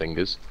 more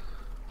fingers.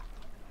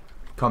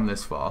 Come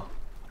this far.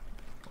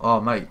 Oh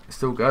mate, it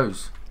still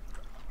goes.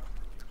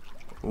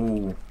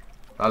 Ooh.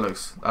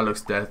 That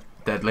looks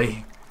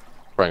deadly.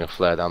 Throwing a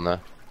flare down there.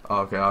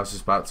 Oh, okay, I was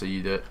just about to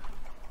eat it.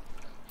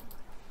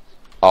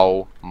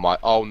 Oh my!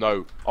 Oh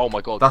no! Oh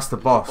my god! That's the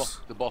boss.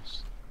 The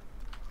boss.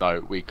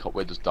 No,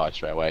 we'll just die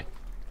straight away.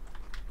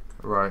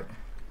 Right.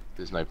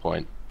 There's no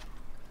point.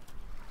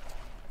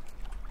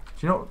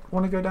 Do you not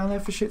want to go down there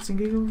for shits and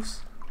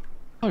giggles?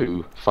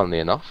 Oh, funnily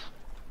enough.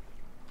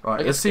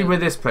 Right, let's see where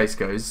this place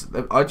goes.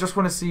 I just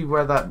want to see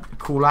where that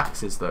cool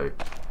axe is, though.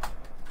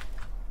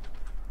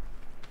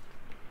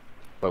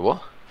 Wait,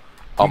 what?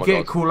 Oh my get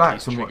god! A cool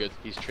axe He's and triggered.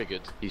 He's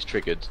triggered. He's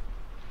triggered.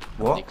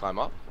 What? Can he climb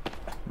up?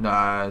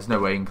 Nah, there's no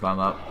way he can climb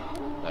up.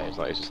 No, he's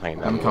not. He's just hanging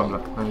there. Let me come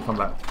back. Let me come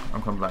back.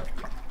 I'm coming back.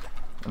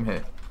 I'm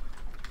here.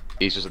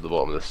 He's just at the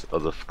bottom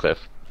of the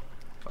cliff.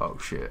 Oh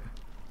shit.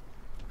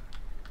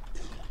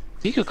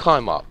 If he could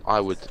climb up, I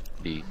would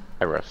be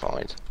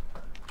terrified.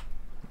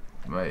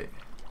 Mate.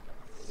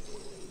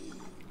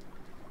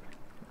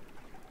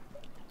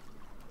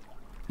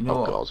 You know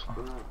Oh what? god.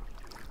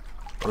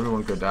 I really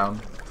want to go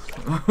down.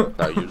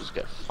 No, you just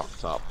get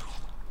fucked up.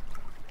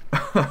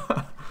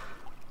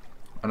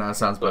 I know that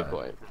sounds No bad.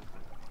 point.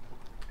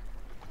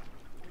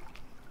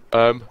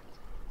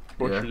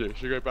 What should we do?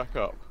 Should we go back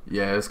up?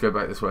 Yeah, let's go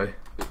back this way.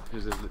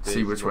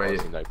 See which way.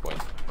 No point.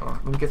 Oh,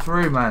 let me get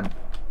through, man.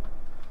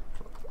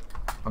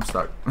 I'm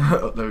stuck.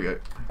 Oh, there we go.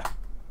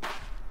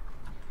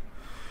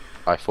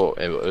 I thought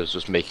it was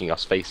just making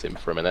us face him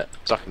for a minute.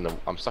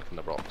 I'm stuck in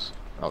the rocks.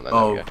 Oh no, there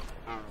Oh, we go.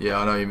 yeah,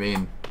 I know what you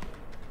mean.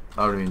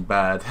 I would mean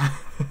bad.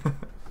 You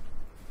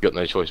got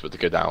no choice but to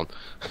go down.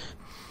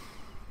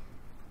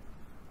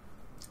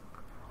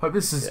 Hope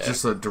this is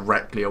just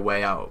directly a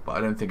way out, but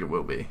I don't think it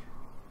will be.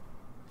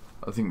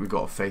 I think we've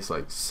got to face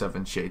like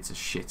 7 shades of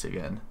shit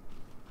again.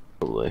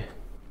 Probably.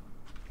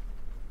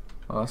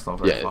 Oh, that's not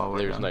very far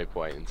away. There's no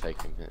point in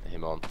taking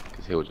him on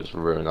because he'll just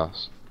ruin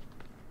us.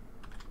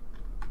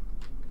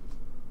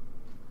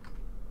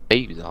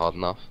 Babies are hard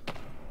enough.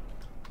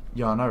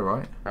 Yeah, I know,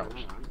 right?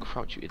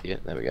 Crouch, you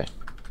idiot. There we go.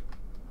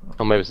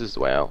 Oh, maybe this is the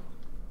way out.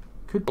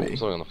 Could Oh, be.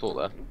 something on the floor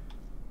there.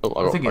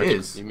 Oh, I think it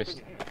is. You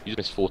just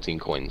missed 14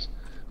 coins.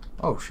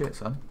 Oh shit,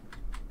 son.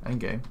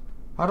 Endgame.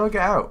 How do I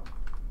get out?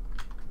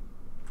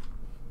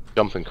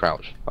 Jump and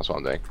crouch. That's what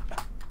I'm doing.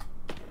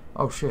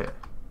 Oh shit.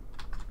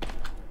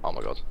 Oh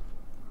my god.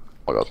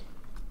 Oh my god.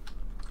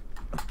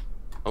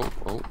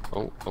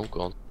 Oh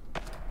god.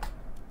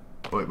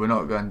 Wait, we're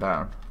not going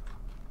down.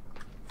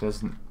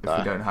 If No.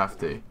 we don't have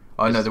to.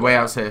 Oh This no, is the way way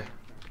out. out's here.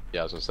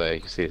 Yeah, I was gonna say, you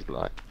can see his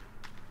light.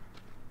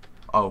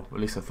 Oh, at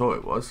least I thought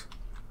it was.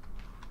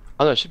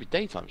 Oh no, it should be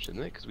daytime,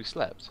 shouldn't it? Because we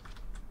slept.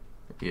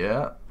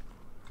 Yeah.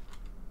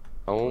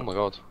 Oh my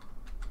god.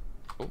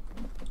 Oh.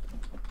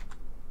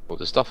 Oh,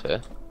 there's stuff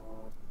here.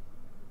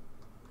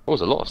 Oh,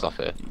 there's a lot of stuff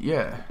here.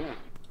 Yeah.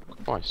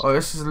 Christ. Oh,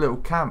 this is a little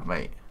camp,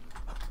 mate.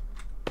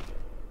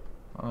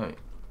 Alright.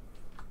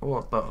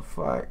 What the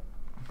fuck?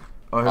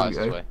 Oh, here we This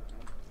go. way.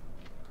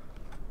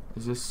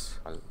 Is this...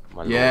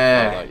 My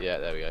Yeah. Lord. Yeah,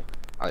 there we go.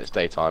 And it's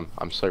daytime.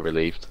 I'm so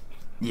relieved.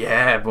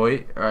 Yeah,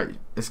 boy. Alright,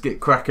 let's get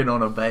cracking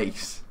on a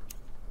base.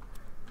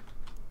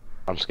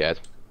 I'm scared.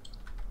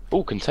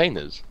 Oh,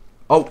 containers.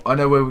 Oh, I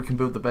know where we can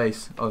build the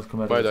base. Oh, it's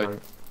come out Where of though?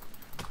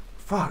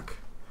 Fuck.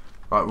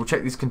 Right, we'll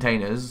check these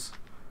containers.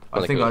 I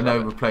Wanna think go I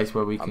know with a place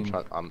where we can...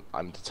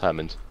 I'm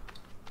determined.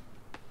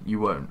 You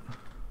won't.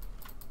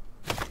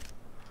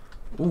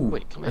 Ooh,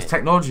 Wait, come there's here.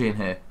 technology in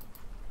here.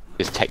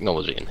 There's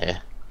technology in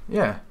here.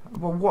 Yeah.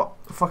 Well, what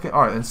fucking...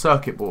 Alright, then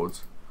circuit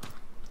boards.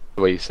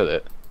 The way you said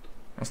it.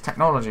 That's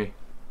technology.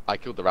 I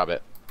killed the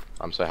rabbit.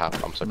 I'm so happy.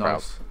 I'm so proud.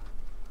 Nice.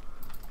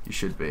 You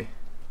should be.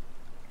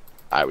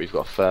 Alright, we've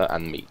got fur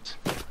and meat.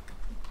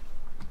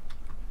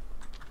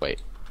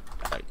 Wait.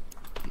 No.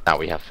 Now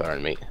we have fur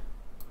and meat.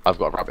 I've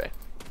got a rabbit.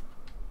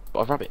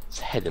 Got a rabbit's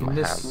head in my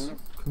hand.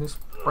 Can this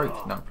break?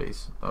 No,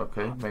 please.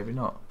 Okay, maybe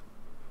not.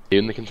 You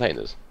in the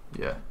containers?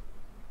 Yeah.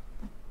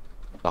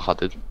 The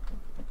hudded.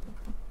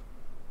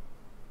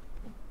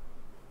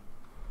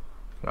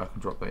 Yeah, I can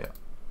drop that.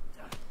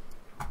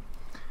 Yeah.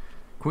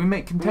 Can we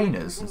make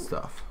containers and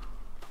stuff?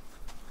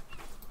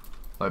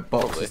 Like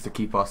boxes Probably. to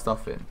keep our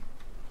stuff in.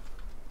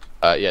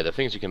 Yeah, the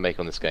things you can make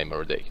on this game are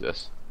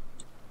ridiculous.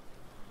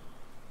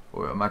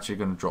 Or I'm actually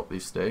going to drop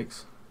these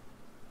stakes.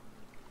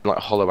 Like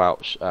hollow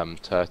out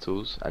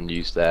turtles and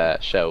use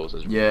their shells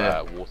as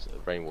Yeah.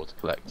 rainwater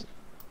collect.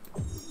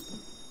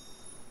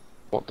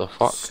 What the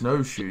fuck?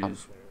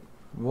 Snowshoes.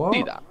 What?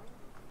 See that?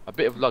 A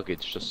bit of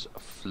luggage just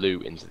flew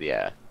into the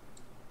air.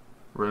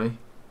 Really?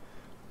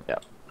 Yeah.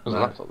 There's a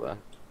No. laptop there.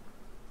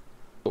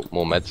 Oh,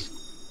 more meds.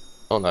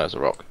 Oh no, it's a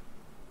rock.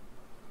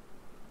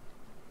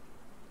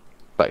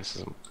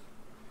 Collected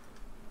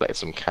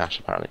some cash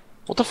apparently.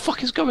 What the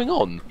fuck is going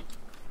on?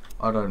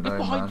 I don't Look know,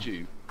 behind man.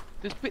 you.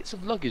 There's bits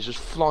of luggage just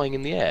flying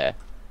in the air.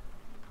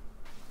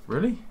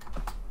 Really?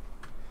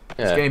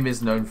 Yeah. This game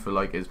is known for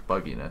like its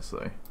bugginess,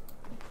 though.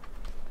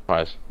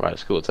 Right,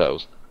 it's cool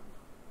turtles.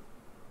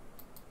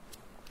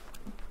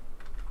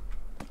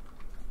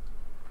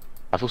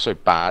 I feel so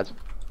bad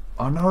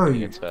I know.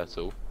 being a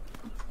turtle.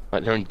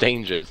 Like they're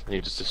endangered and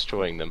you're just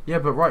destroying them. Yeah,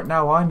 but right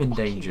now I'm Fucking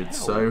endangered, hell.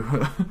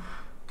 so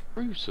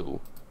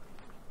Brutal.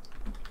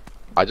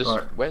 I just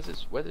Right. Where's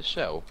his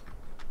shell?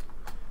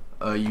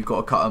 You got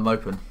to cut them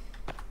open.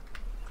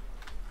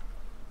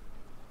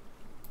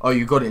 Oh,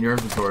 you got it in your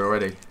inventory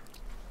already.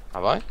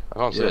 Have I? I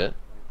can't see Yeah. it.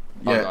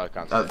 Yeah, Oh, no, I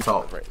can't see at the it.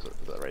 top. Is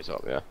that raise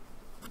up? Yeah.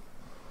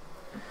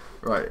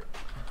 Right.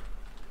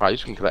 Right, you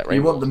just can collect You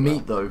rainbows. want the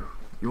meat though?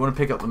 You want to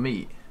pick up the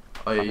meat?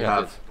 Oh, yeah, you think I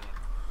have.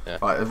 Yeah.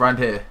 Right, around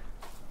here.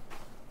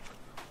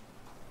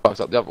 Fucks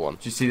up the other one. Do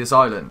you see this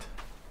island?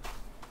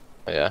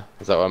 Oh, yeah.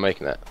 Is that why I'm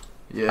making it?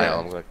 Yeah. Hang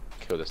on, I'm gonna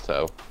kill this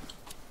turtle.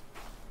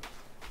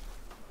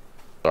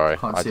 Sorry,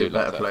 Can't I see do a love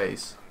better turtles.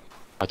 place.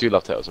 I do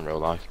love turtles in real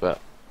life, but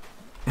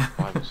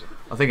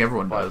I think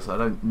everyone does. I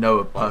don't know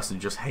a person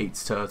who just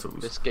hates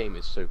turtles. this game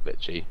is so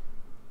glitchy.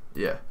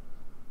 Yeah.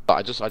 But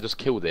I just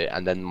killed it,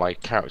 and then my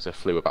character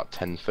flew about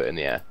 10 foot in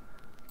the air.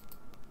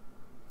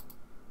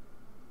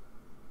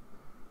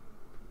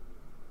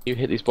 You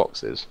hit these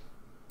boxes?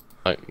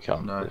 No, you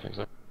can't. No. I don't think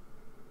so.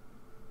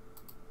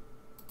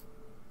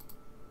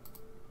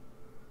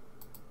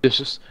 There's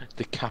just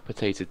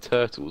decapitated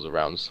turtles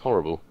around. It's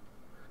horrible.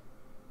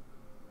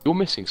 You're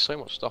missing so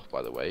much stuff,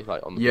 by the way.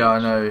 Like on the Yeah, I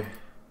beach. know.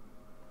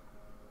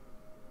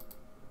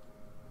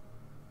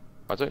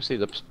 I don't see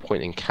the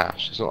point in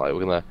cash. It's not like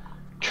we're gonna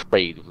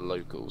trade with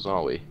locals,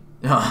 are we?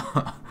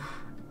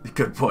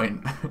 Good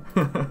point.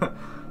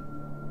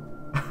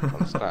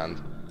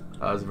 Understand?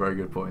 That was a very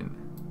good point.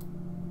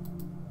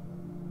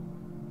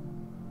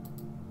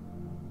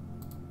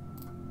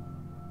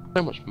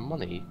 So much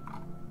money.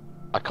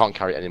 I can't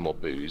carry any more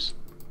booze.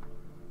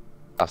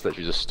 That's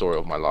literally the story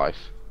of my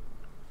life.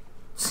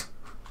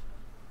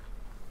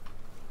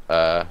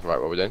 Right, what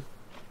are we doing?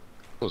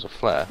 It was a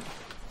flare.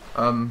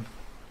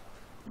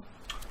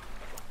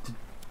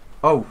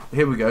 Oh,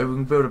 here we go. We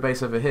can build a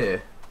base over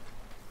here.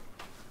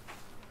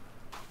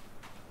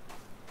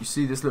 You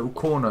see this little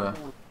corner?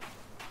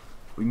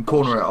 We can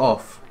corner it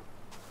off.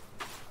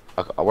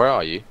 Where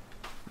are you?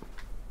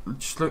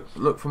 Just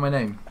look for my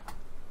name.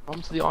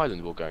 Come to the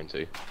island we're going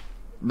to.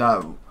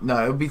 No,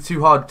 it would be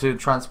too hard to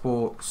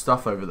transport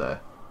stuff over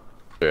there.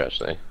 True,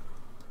 actually.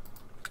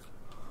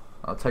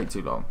 It'll take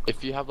too long.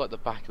 If you have like the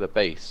back of the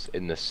base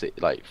in the sea,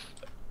 like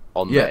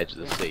on Yeah. the edge of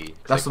the sea,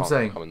 'cause That's they what I'm can't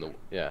saying. Come in the,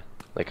 yeah,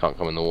 they can't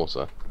come in the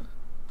water.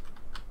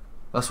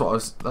 That's what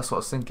I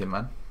was thinking,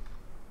 man.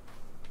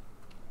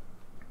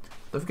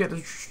 Don't forget to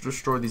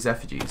destroy these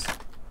effigies.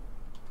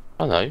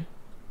 I know.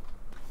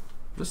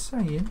 Just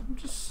saying. I'm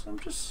just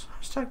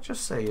hashtag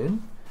just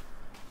saying.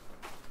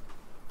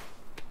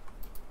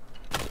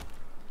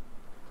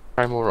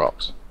 Carry more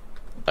rocks.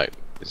 No,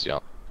 it's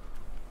young.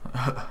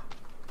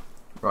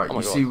 Right, Oh my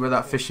you see God. where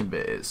that fishing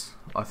bit is?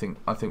 I think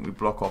we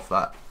block off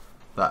that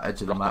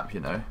edge of the map, you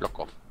know. Block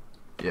off.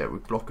 Yeah, we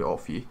block it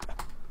off you.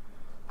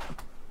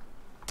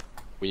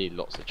 We need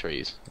lots of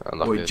trees.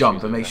 Or you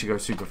jump, it makes you go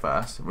super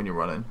fast when you're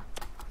running.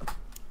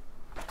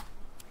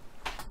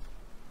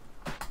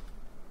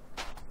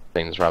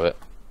 Things rabbit.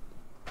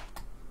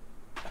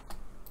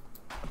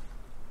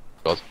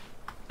 God,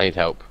 I need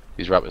help.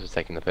 These rabbits are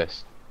taking the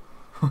piss.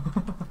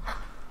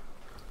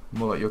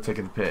 More like you're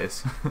taking the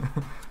piss.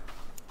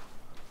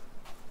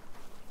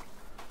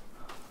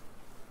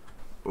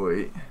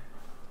 Wait.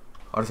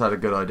 I just had a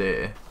good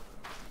idea.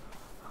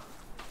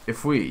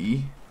 If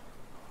we...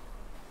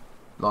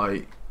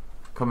 Like...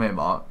 Come here,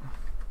 Mark.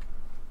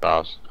 I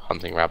was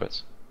hunting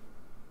rabbits.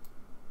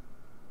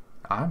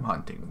 I'm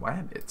hunting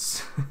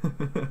rabbits.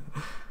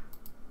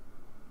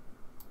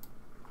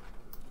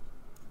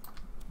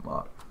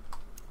 Mark.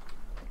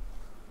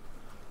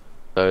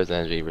 Those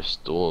energy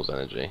restores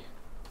energy.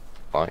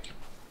 Like,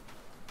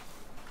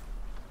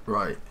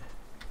 Right.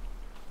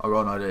 I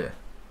got an idea.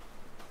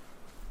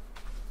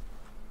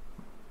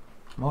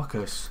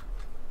 Marcus.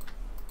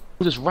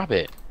 oh, this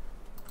rabbit.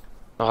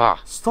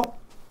 Ah, Stop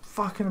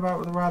fucking about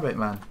with the rabbit,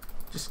 man.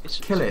 Just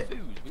kill it.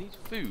 Food. We need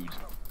food.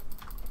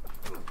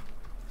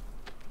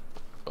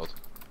 God.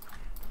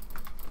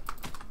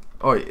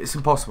 Oh, it's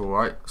impossible,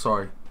 right?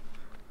 Sorry.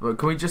 But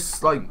can we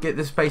just, like, get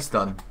this base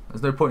done?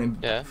 There's no point in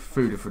Yeah.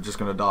 food if we're just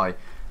gonna die,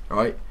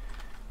 right?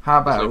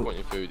 How There's about... no point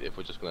in food if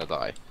we're just gonna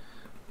die.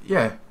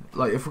 Yeah,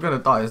 like, if we're gonna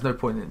die, there's no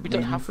point in We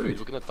don't needing have food.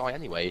 We're gonna die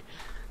anyway.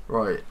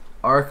 Right.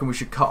 I reckon we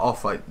should cut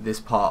off, like, this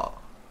part.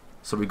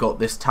 So we got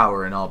this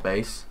tower in our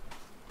base.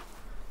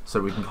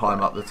 So we can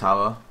climb up the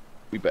tower.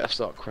 We better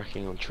start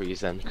cracking on trees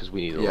then, because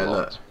we need a Yeah, lot.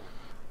 look.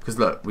 Because,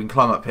 look, we can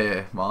climb up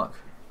here, Mark.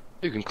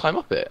 You can climb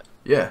up it.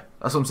 Yeah,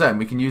 that's what I'm saying.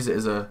 We can use it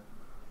as a...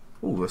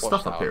 Ooh, there's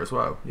stuff up Watchtower. here as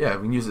well. Yeah,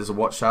 we can use it as a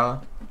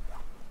watchtower.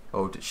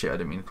 Oh, shit, I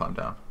didn't mean to climb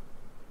down.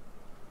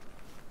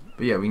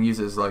 But yeah, we can use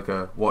it as like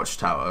a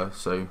watchtower,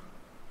 so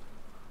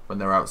when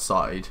they're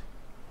outside...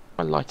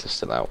 My light is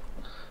still out.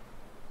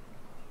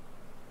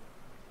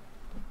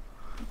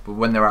 But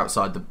when they're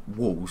outside the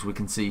walls, we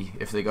can see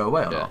if they go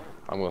away or Yeah, not.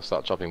 I'm gonna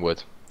start chopping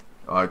wood.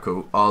 Alright,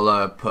 cool.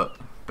 I'll put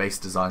base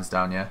designs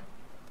down, yeah?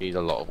 We need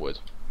a lot of wood.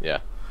 Yeah.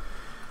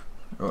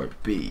 Alright,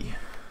 B.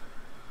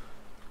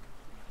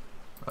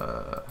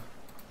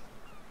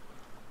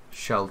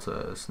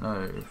 Shelters,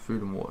 no.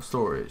 Food and water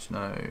storage,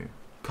 no.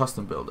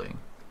 Custom building.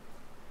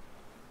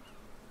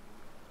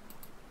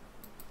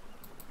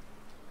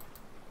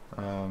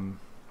 Um.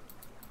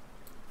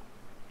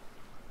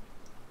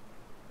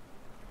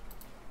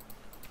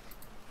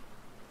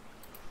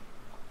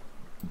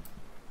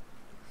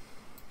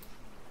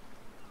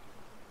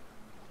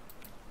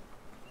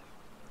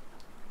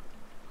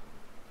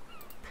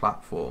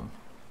 Platform.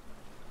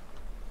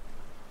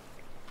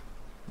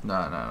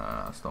 No,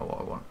 that's not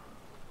what I want.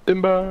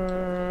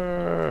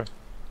 Timber.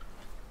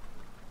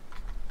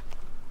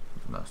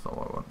 That's not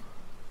what I want.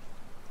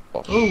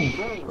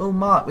 Oh, Oh,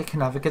 Mark, we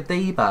can have a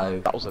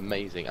gazebo. that was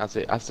amazing. As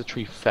the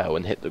tree fell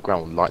and hit the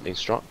ground, lightning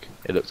struck.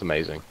 It looked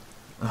amazing.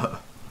 Oh,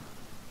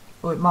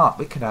 Mark,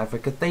 we can have a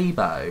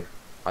gazebo.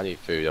 I need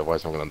food,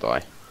 otherwise I'm gonna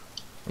die.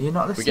 Are you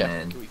not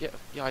listening?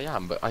 Yeah, I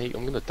am, but I'm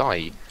gonna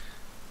die.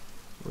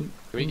 Can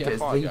we get a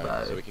fire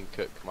going so we can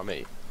cook my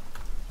meat?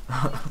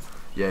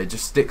 Yeah,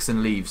 just sticks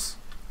and leaves.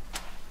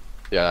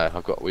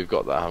 Yeah, we've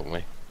got that, haven't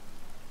we?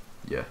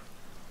 Yeah.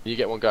 You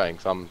get one going,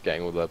 because I'm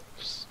getting all the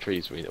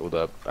trees, all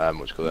the,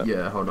 what you call it?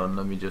 Yeah, hold on,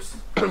 let me just...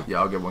 Yeah,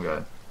 I'll get one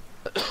going.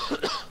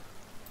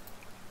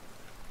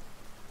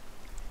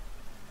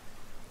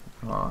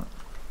 Alright.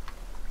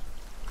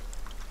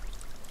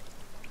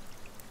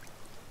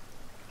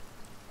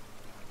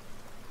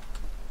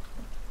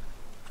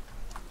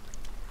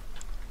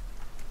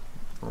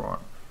 Right.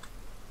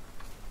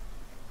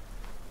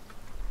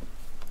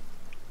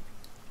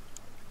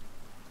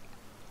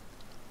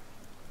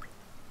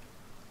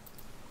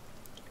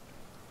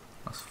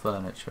 That's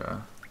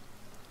furniture.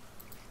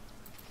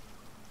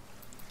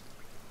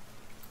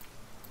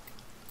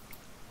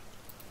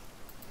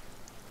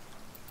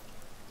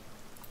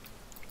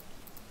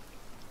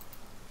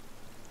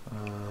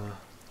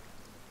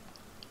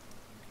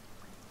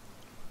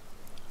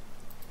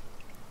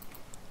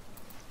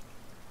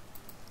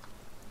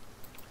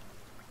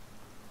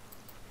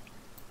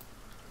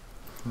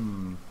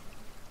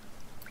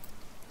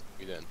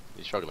 You doing?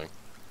 You struggling?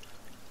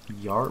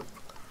 Yarp.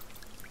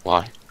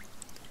 Why?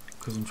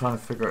 Because I'm trying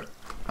to figure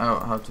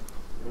out how to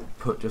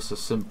put just a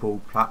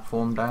simple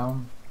platform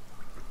down.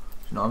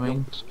 Do you know what I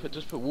mean?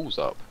 Just put walls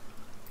up.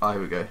 Oh,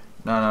 here we go.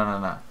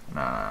 No.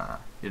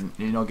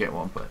 You're not getting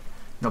one put.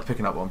 You're not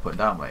picking up one put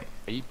down, mate.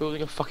 Are you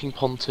building a fucking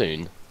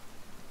pontoon?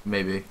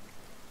 Maybe.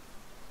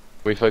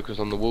 We focus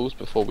on the walls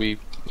before we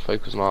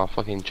focus on our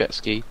fucking jet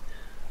ski.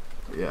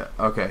 Yeah.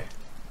 Okay.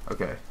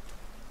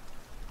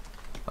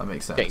 That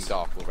makes sense. Getting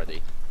dark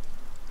already.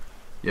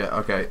 Yeah.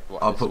 Okay.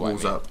 What, I'll put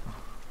walls up.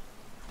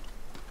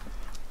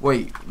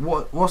 Wait.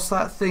 What's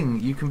that thing?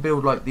 You can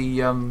build like the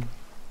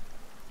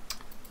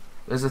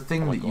There's a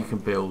thing that you can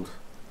build,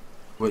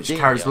 which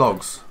carries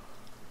logs.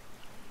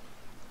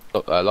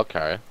 Log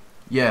carrier.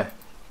 Yeah.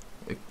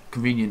 A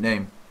convenient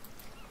name.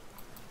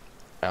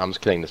 I'm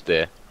just killing this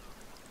deer.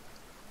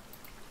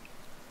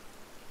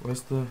 Where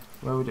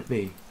would it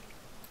be?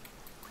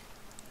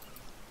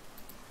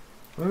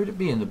 Where would it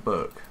be in the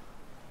book?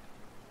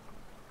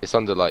 It's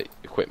under like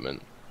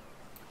equipment.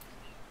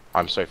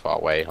 I'm so far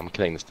away. I'm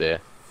killing this deer.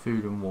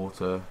 Food and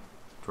water,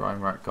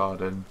 drying rack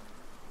garden,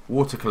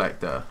 water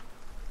collector.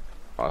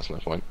 Oh, that's no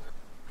point.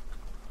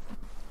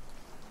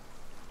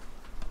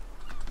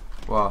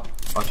 Well,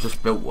 I've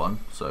just built one,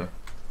 so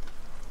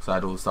I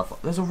had all the stuff.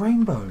 There's a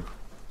rainbow.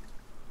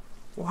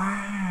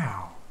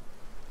 Wow.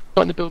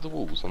 Trying to build the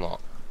walls or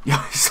not?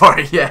 Yeah,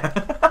 sorry. Yeah.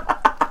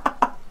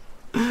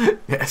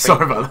 Yeah,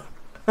 sorry about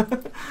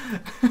that.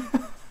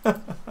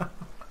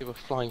 You were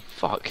flying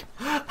fuck.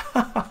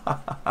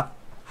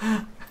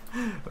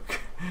 Okay.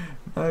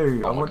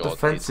 No, I want God,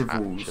 defensive it's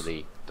walls.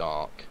 Actually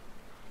dark.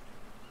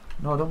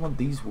 No, I don't want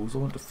these walls. I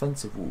want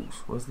defensive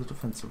walls. Where's the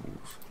defensive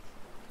walls?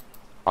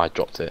 I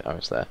dropped it. I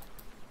was there.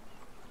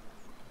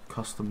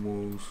 Custom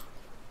walls.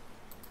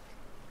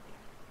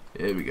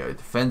 Here we go.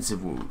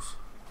 Defensive walls.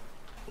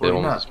 They're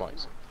on the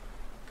spikes.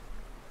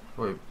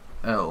 Wait,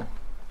 L.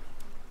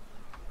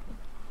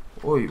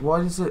 Wait,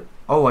 why does it?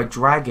 Oh, I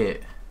drag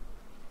it.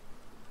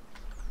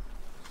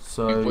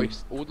 So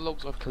All the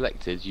logs I've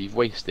collected, you've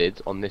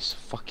wasted on this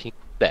fucking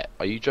set.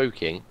 Are you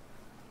joking?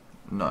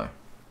 no.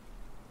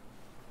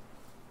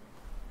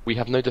 We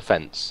have no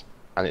defense,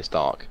 and it's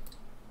dark.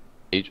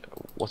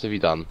 What have you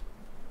done?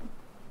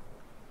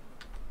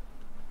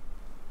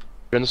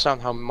 You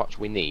understand how much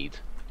we need?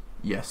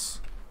 Yes.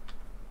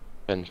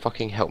 Then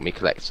fucking help me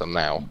collect some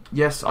now.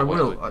 Yes, I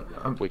will.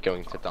 We're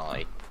going to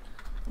die.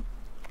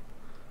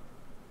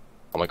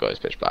 Oh my god, it's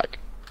pitch black.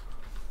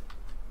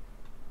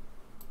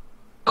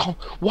 God,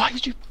 why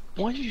did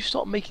you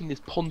start making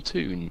this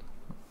pontoon?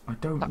 I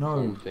don't That know.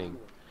 whole thing.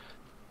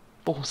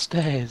 4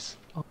 stairs.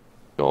 Oh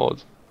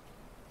god.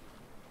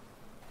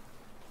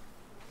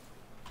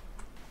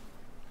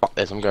 Fuck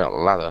this, I'm going up the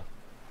ladder.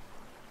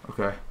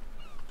 Okay.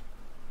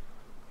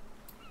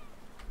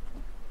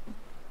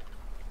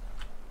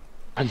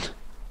 And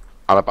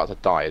I'm about to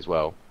die as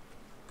well.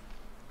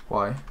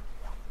 Why?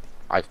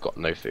 I've got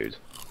no food.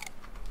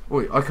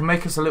 Wait, I can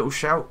make us a little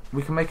shout.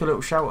 We can make a little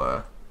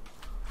shelter,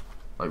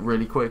 like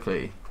really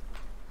quickly,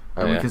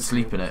 and we can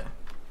sleep in it.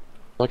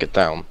 I'll get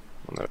down.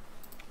 Oh, no.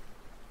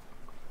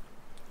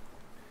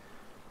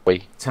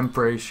 Wait.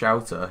 Temporary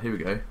shelter. Here we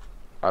go.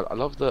 I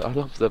love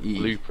the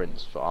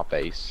blueprints for our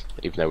base,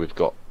 even though we've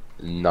got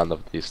none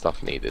of the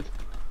stuff needed.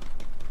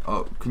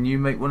 Oh, can you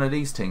make one of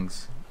these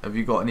things? Have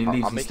you got any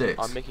leaves and sticks?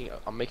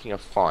 I'm making a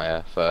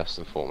fire first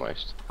and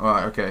foremost.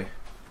 Alright, okay.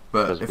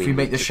 But Because if we you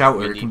make need the to- shelter,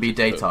 we it can need be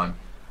to cook. daytime.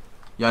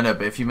 Yeah, I know,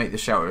 but if you make the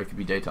shelter, it can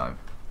be daytime.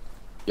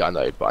 Yeah, I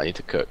know, but I need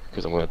to cook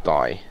because I'm gonna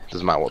die.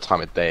 Doesn't matter what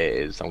time of day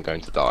it is, I'm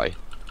going to die.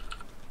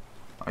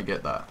 I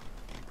get that.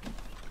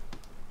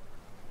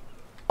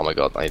 Oh my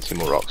god, I need 2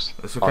 more rocks.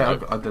 It's okay, Oh,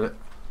 no. I did it.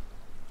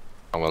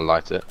 I'm gonna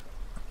light it.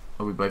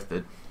 Oh, we both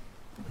did.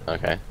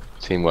 Okay.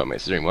 Teamwork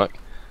makes the dream work.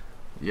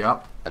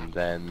 Yep. And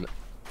then,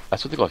 I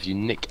swear to God, if you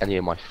nick any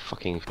of my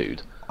fucking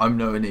food, I'm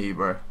nowhere near you,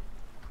 bro.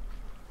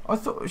 I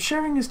thought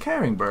sharing is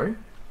caring, bro.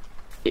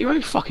 eat your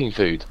own fucking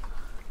food.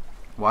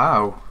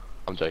 Wow.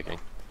 I'm joking.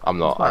 I'm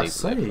not. I need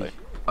to live, say.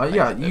 though.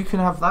 Yeah, need to you can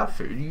have that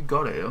food. You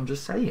got it. I'm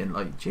just saying,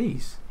 like,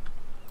 jeez.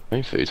 My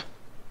own food.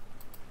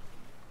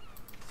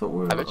 I thought we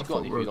were, Have you got thought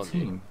any we were food a on you?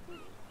 team.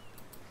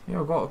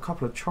 Yeah, I've got a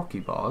couple of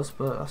chocky bars,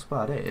 but that's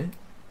about it.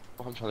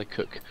 Oh, I'm trying to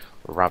cook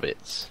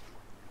rabbits.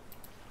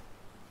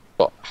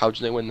 What? How do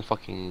you know when the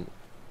fucking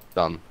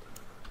done?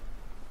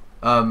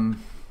 You Oh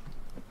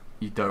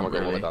don't my god,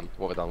 really. what have I done?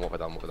 What have I done? What have I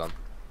done? What have I done?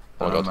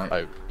 Oh my Hello, god. mate.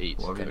 Oh, eat.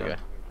 What have There you we go.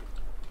 done?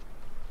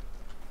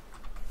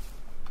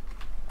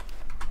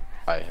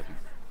 I have.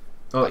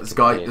 Oh, I this can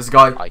guy. hear- This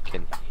guy. I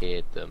can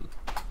hear them.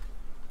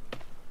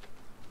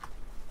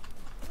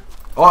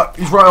 Oh,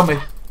 he's right on me.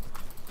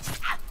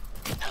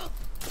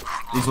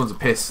 These ones are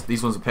piss.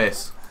 These ones are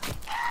piss.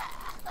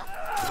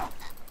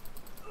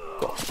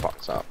 Got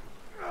fucked up.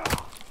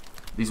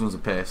 These ones are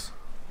piss.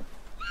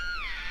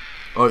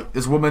 Oh,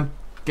 this woman.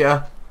 Get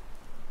her.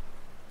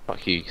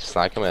 Fuck you,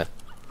 slag, come here.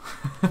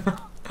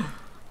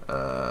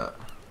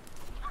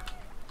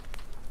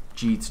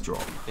 G to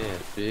drop. Yeah,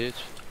 bitch.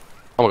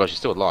 Oh my god, she's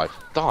still alive.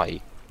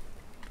 Die.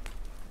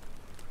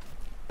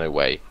 No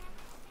way.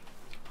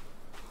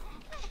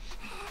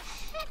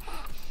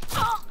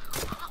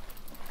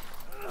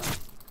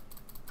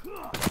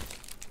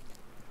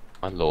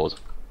 My lord.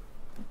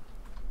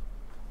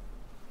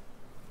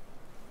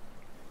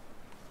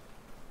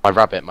 My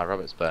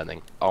rabbit's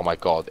burning. Oh my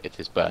god, it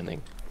is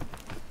burning.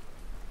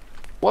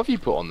 What have you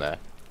put on there?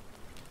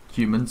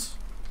 Humans.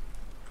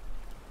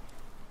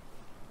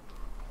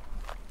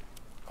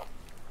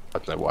 I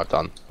don't know what I've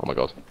done. Oh my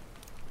god.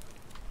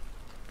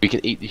 We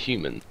can eat the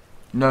human.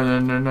 No, no,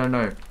 no, no,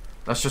 no.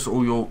 That's just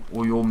all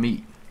your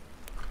meat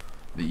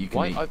that you can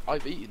Why? eat.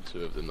 I've eaten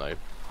 2 of them though.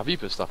 Have you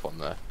put stuff on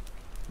there?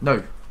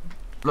 No.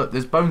 Look,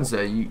 there's bones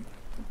there. You.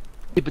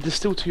 Yeah, but there's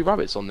still 2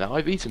 rabbits on there.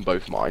 I've eaten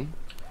both mine.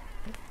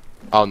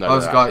 Oh no, Oh, no,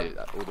 this guy-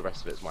 actually, all the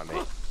rest of it's my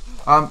meat.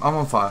 I'm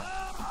on fire.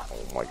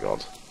 Oh my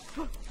god.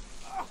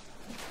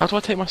 How do I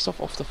take my stuff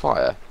off the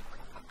fire?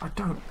 I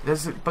don't.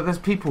 But there's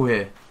people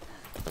here,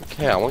 I don't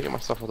care, I want to get my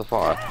stuff off the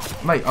fire.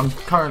 mate. I'm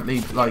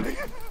currently like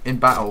in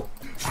battle.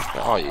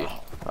 Where are you?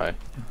 Oh,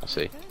 I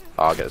see.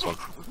 Oh, I'll get this one.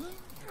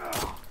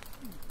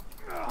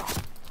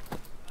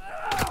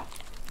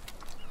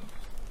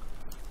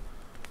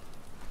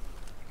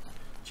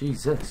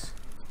 Jesus.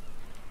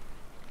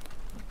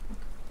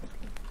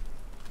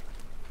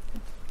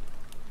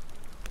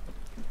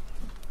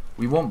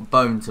 We want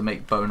bone to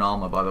make bone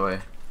armor, by the way.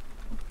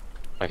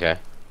 Okay.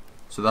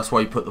 So that's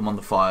why you put them on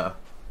the fire.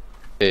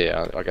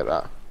 Yeah, I get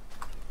that.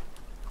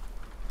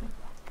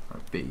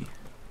 Right, B.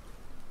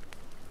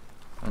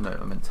 Oh no,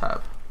 I'm in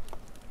tab.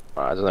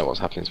 Right, I don't know what's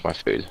happening to my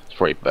food. It's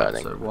probably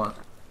burning. So what?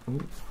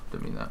 Ooh,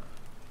 didn't mean that.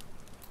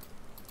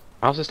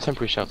 How's this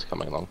temporary shelter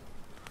coming along?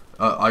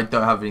 I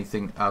don't have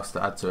anything else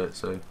to add to it,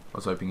 so I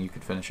was hoping you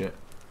could finish it.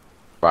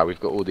 Right, we've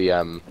got all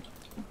the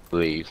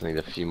leaves. I need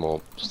a few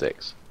more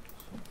sticks.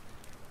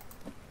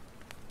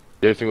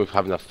 The only thing with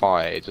having a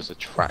fire, it just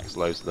attracts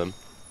loads of them.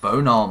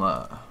 Bone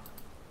armor.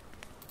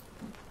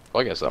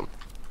 I'll get some.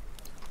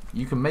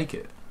 You can make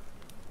it.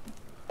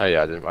 Oh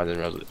yeah, I didn't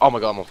realize. Oh my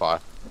god, I'm on fire.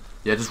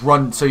 Yeah, just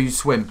run so you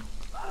swim.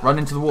 Run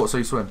into the water so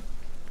you swim.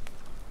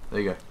 There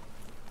you go.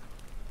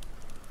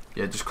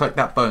 Yeah, just collect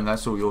that bone.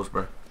 That's all yours,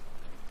 bro.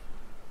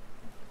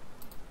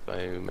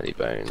 So many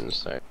bones.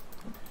 So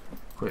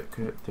Quick.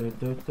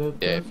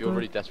 yeah, if you're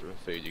really desperate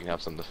for food, you can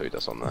have some of the food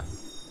that's on there.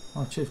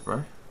 Oh, cheers,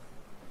 bro.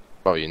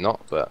 Probably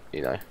not, but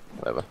you know,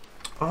 whatever.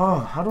 Oh,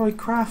 how do I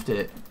craft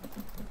it?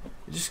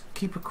 You just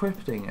keep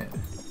equipping it.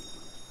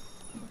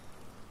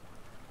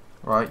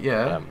 Right,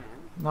 yeah.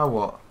 Now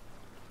what?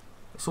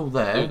 It's all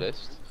there. Do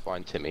this.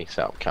 Find Timmy.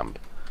 Set up camp.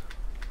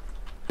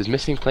 There's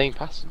missing plane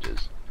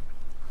passengers.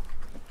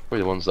 Probably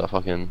the ones that are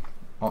fucking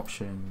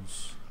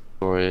Options.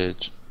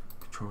 storage.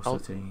 Control Oh.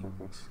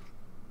 settings.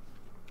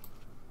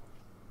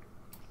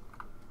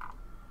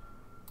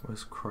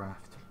 Where's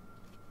craft?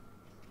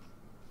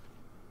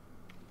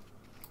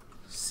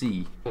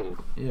 C.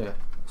 Yeah,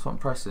 that's what I'm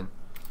pressing.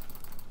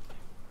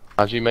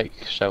 How do you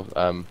make shelf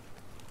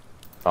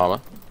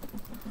armor?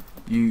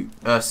 You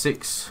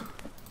six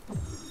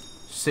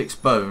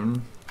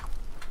bone.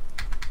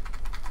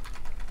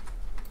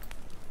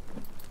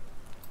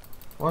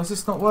 Why is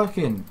this not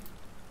working?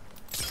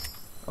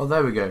 Oh,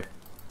 there we go.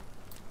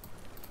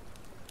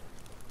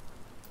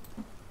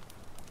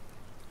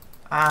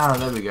 Ah,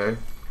 there we go.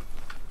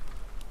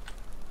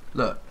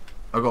 Look,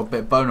 I've got a bit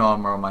of bone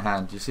armor on my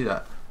hand. Do you see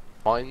that?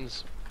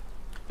 Mine's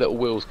little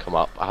wheels come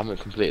up. I haven't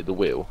completed the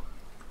wheel.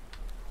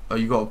 Oh,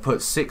 you got to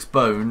put 6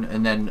 bone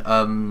and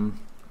then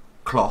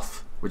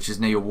cloth, which is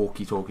near your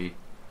walkie-talkie.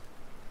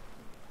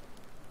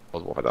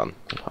 What have I done?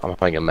 I'm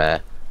playing a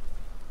mare.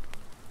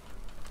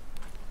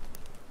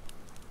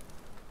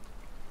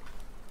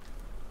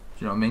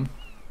 Do you know what I mean?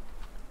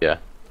 Yeah.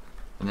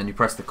 And then you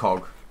press the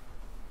cog.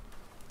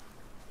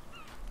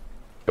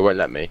 It won't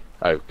let me.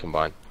 Oh,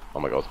 combine. Oh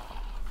my god.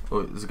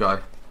 Oh, there's a guy.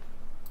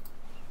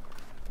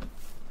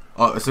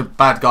 Oh, it's a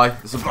bad guy.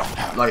 It's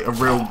like a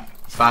real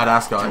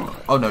badass guy.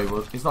 Oh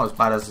no, he's not as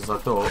badass as I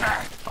thought.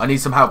 I need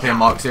some help here,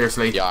 Mark.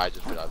 Seriously. Yeah, I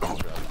just realised.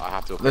 I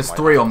have to. There's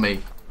 3 on me.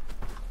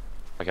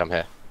 Okay, I'm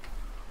here.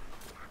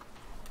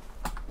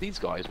 These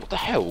guys, what the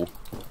hell?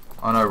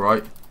 I know,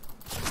 right?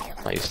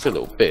 Mate, you're still a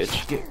little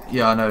bitch.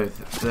 Yeah, I know.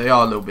 They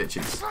are little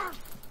bitches.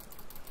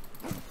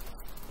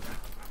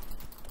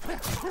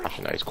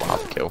 Actually, no, he's quite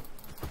hard to kill.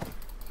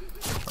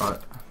 Right,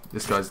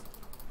 this guy's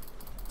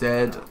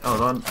dead.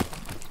 Hold on.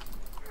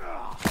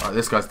 Right,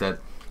 this guy's dead.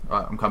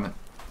 Right, I'm coming.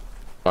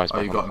 Nice. Oh,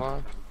 you got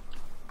him.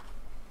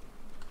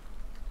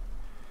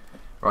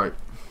 Right.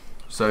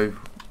 So,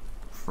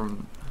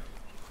 from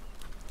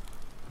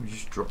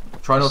just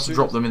try not to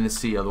drop them in the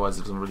sea, otherwise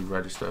it doesn't really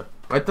register.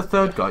 Where'd the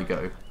 3rd guy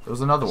go? There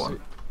was another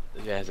one.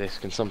 Yeah, they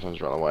can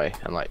sometimes run away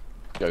and like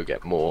go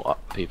get more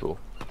people.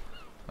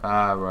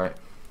 Ah, right.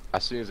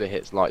 As soon as it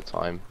hits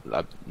daytime.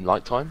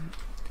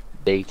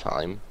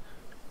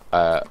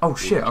 Oh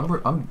shit!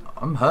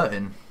 I'm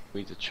hurting.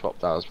 We need to chop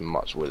down as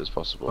much wood as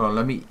possible. Hold on,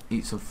 let me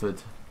eat some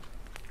food.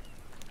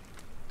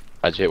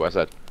 Did you hear what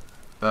I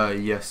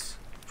said? Yes.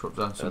 Chop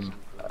down some.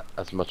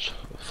 As much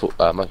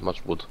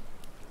wood.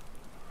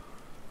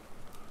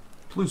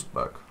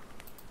 Plusberg.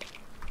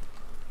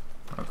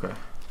 Okay.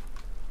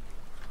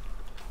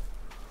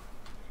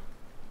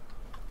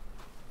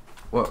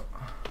 Well,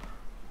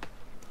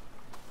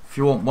 if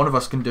you want, one of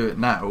us can do it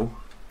now,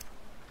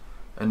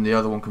 and the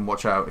other one can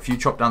watch out. If you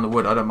chop down the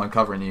wood, I don't mind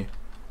covering you.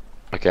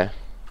 Okay.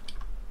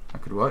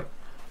 That could work.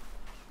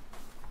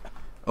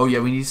 Oh yeah,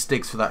 we need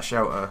sticks for that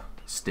shelter.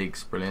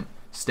 Sticks, brilliant.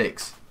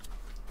 Sticks.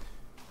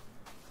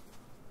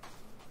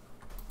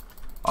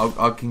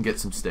 I can get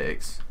some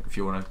sticks if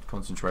you want to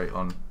concentrate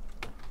on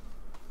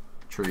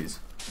trees.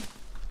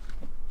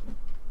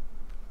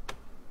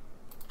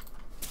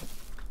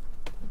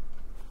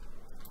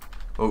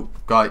 Oh,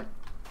 guy.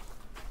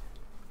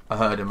 I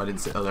heard him, I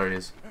didn't see. Oh, there he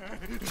is.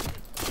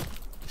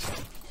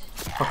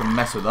 Fucking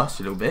mess with us,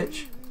 you little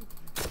bitch.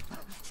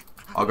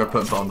 I'll go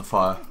put him on the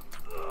fire.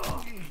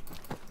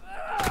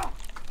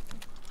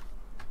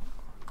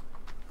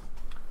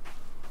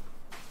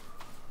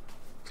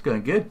 It's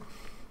going good.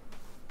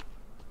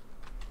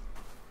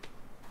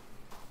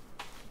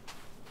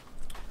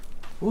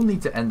 We'll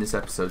need to end this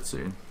episode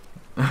soon.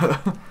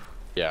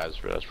 Yeah, I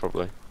just realised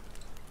probably.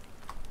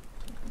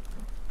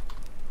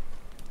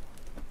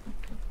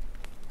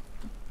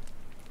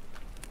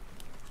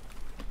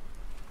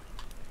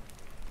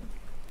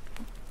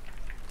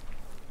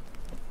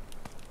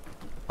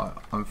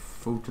 I'm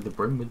full to the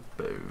brim with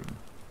bone.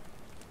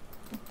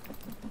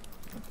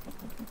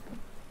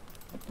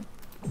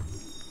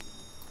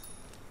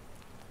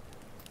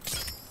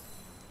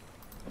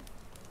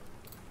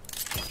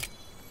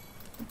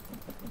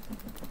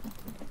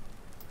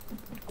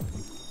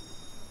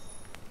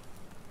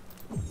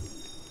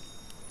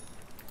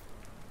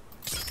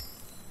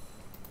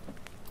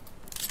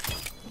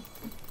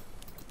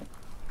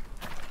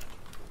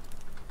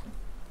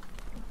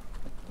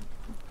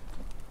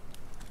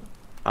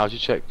 How do you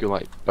check your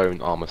like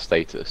bone armor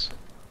status?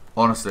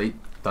 Honestly,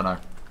 don't know.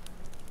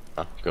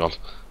 Oh god.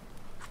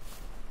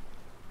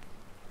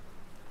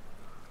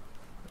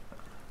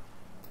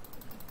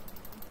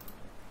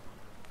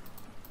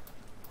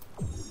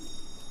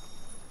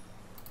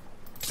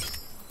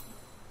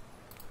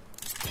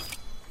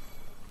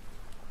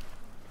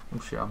 Oh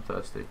shit, I'm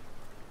thirsty.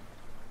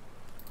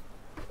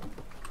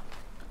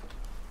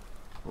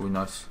 Oh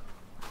nice.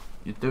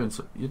 You're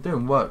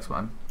doing works,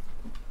 man.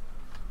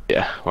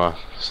 Yeah, well,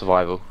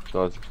 survival.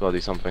 Gotta do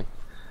something.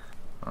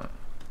 Right.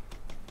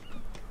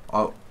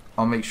 I'll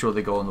make sure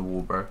they go on the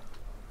wall, bro.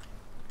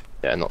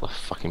 Yeah, not the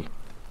fucking.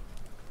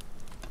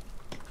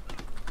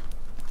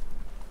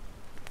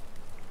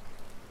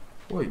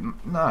 Wait,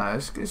 nah,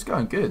 it's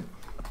going good.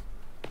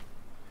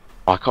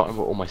 I can't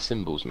remember what all my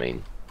symbols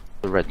mean.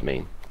 The red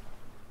mean.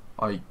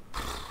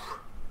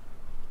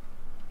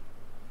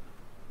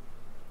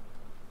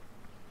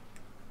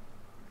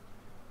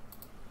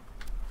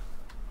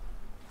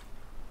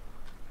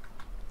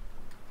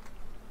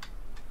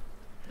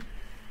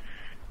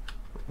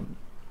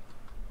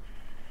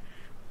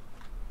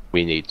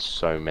 We need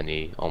so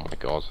many. Oh my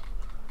god.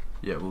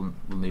 Yeah, we'll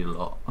need a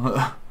lot.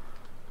 Oh,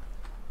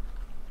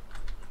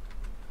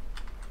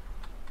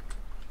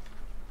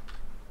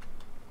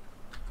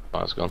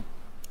 it's gone.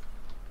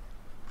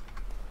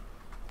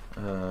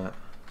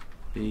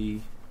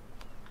 B.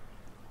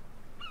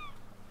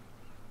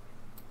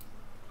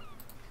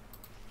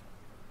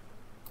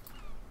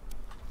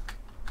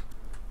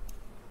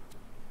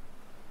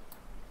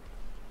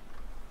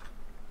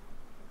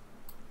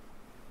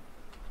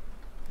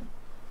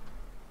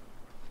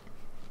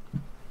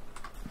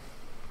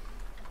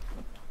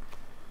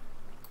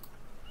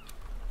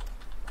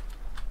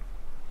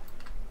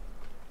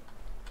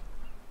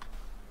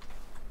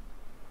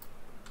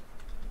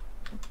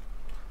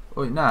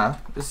 Wait, nah.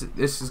 This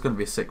is gonna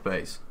be a sick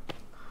base.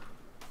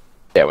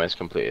 Yeah, when it's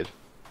completed.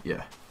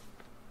 Yeah.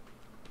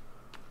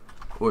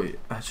 Wait,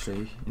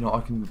 actually, you know I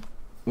can.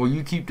 Well,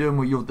 you keep doing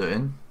what you're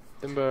doing,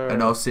 Timber.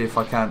 and I'll see if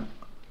I can't.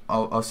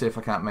 I'll see if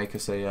I can't make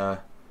us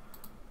a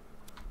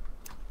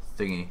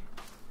thingy.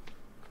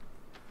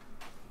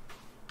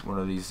 One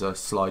of these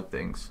slide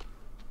things.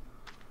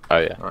 Oh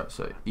yeah. Alright,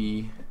 so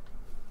E.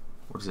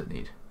 What does it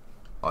need?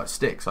 Alright,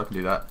 sticks. I can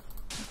do that.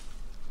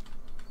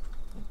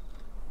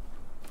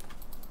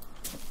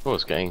 Oh,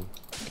 it's getting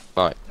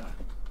light.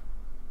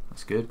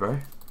 That's good, bro.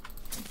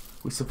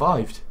 We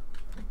survived.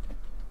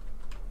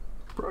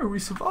 Bro, we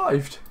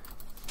survived.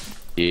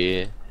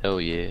 Yeah, hell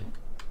yeah.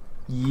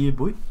 Yeah,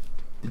 boy.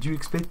 Did you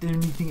expect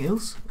anything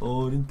else?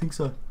 Oh, I didn't think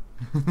so.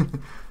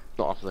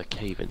 Not after the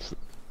cave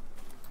incident.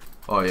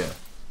 Oh yeah.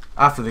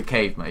 After the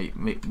cave, mate,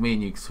 me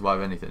and you can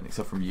survive anything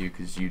except from you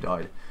because you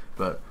died.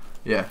 But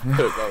yeah.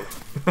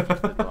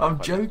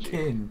 I'm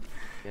joking.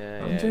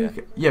 Yeah, I'm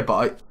joking. Yeah,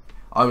 but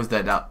I was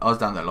there. I was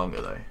down there longer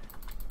though.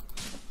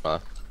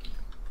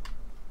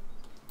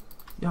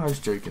 Yeah, I was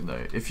joking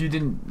though. If you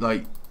didn't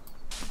like,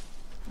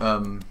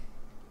 go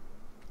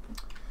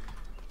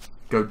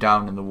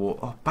down in the water.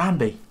 Oh,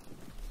 Bambi.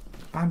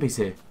 Bambi's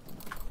here.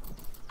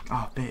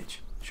 Oh, bitch.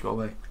 She got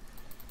away.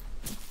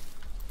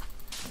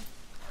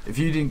 If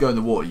you didn't go in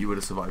the water, you would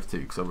have survived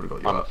too, because I would have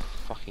got you I'm up. a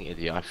fucking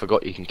idiot. I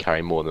forgot you can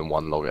carry more than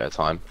one log at a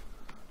time.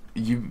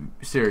 You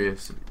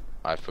serious?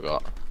 I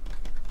forgot.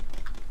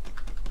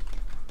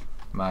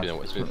 Man.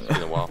 It's been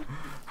a while.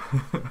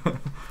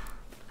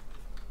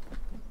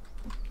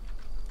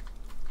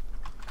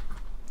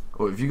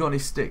 Oh, have you got any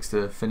sticks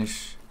to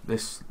finish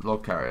this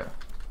log carrier?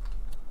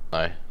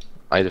 No.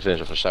 I need to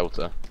finish off a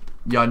shelter.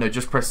 Yeah, I know.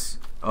 Just press.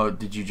 Oh,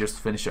 did you just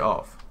finish it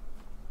off?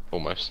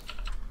 Almost.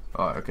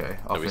 Alright, okay.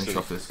 I'll No, finish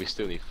off this. We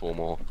still need 4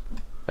 more.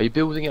 Are you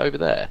building it over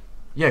there?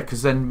 Yeah,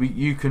 because then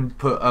you can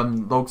put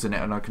logs in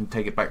it, and I can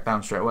take it back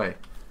down straight away.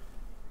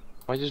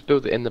 Why just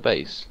build it in the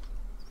base?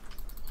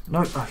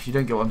 No, you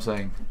don't get what I'm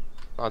saying.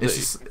 I do.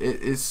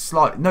 It's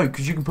like no,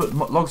 because you can put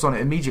logs on it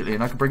immediately,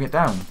 and I can bring it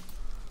down.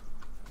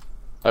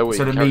 Oh, wait,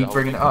 Instead of me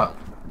bringing it up.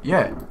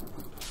 Yeah.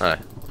 Oh, I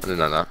didn't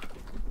know that.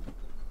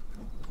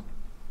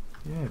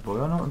 Yeah,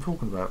 boy, I know what I'm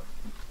talking about.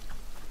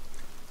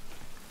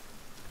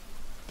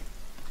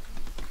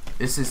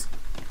 This is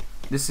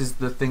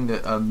the thing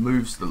that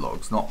moves the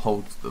logs, not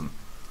holds them.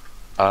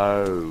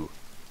 Oh.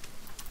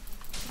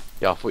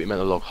 Yeah, I thought you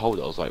meant a log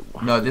holder. I was like,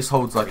 wow. No, this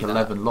holds like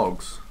 11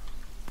 logs.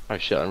 Oh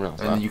shit, I didn't realise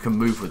and that. then you can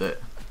move with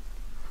it.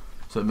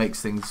 So it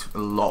makes things a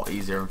lot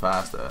easier and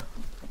faster.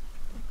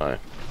 Oh.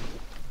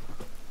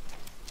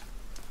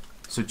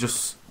 So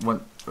just wait,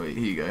 here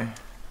you go.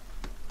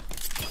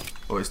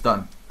 Oh, it's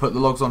done. Put the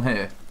logs on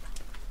here.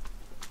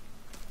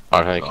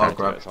 Okay, I'll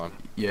grab it time.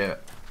 Yeah.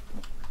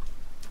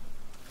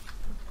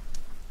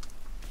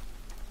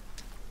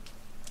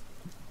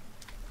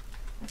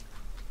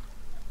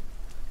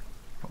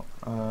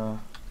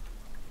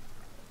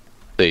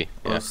 C,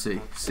 Oh, yeah.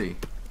 C.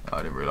 Oh,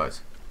 I didn't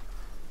realise.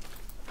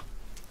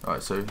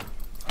 Alright, so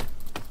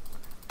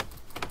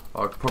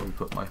I could probably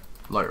put my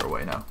lighter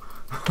away now.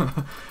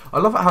 I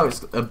love it how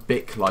it's a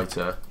Bic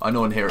lighter. I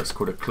know on here it's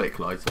called a click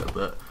lighter,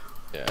 but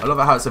Yeah. I love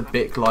it how it's a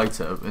Bic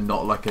lighter and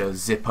not like a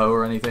Zippo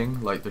or anything,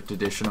 like the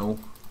traditional.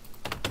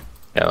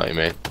 Yeah, I know what you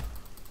mean.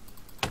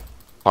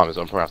 I'm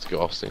probably have to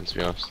go off soon, to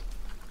be honest.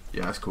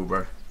 Yeah, that's cool,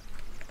 bro.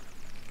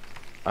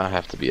 I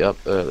have to be up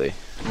early.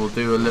 We'll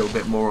do a little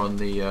bit more on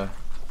the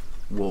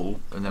wall,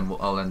 and then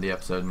I'll end the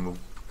episode, and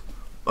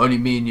only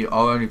me and you.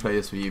 I'll only play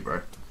this for you,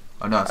 bro.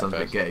 I know that sounds a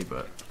bit gay,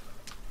 but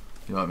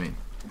you know what I mean.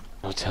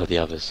 I'll tell the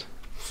others.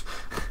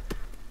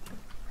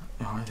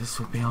 Oh, this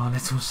will be our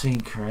little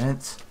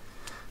secret.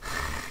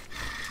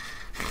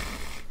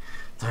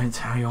 Don't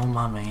tell your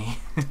mummy.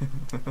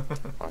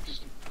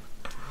 Christ.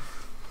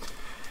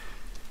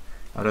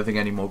 I don't think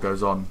any more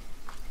goes on.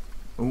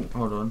 Oh,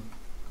 hold on.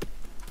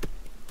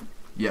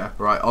 Yeah,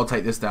 right. I'll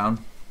take this down.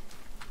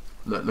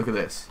 Look at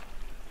this.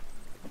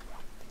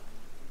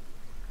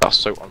 That's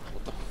so on.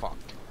 What the fuck?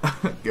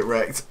 Get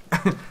wrecked.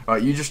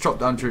 Right, you just chop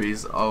down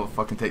trees. I'll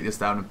fucking take this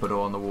down and put it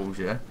on the walls.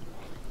 Yeah.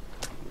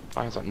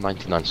 I has like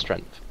 99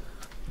 strength.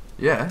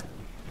 Yeah.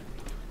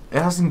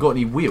 It hasn't got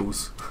any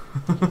wheels.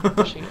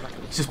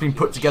 It's just been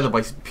put together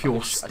by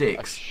pure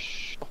sticks. A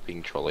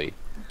shopping trolley.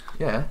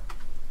 Yeah.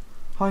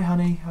 Hi,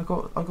 honey. I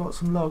got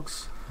some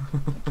logs.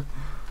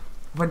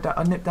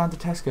 I nipped down to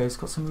Tesco's.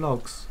 Got some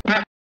logs.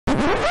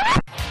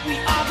 We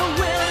are the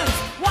winners,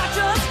 watch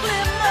us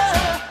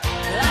glimmer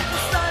like the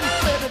sun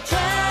for the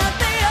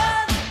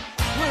champions.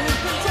 We're in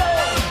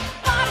control,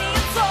 body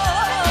and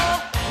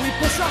soul. We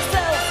push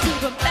ourselves to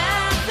the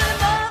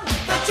maximum.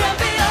 The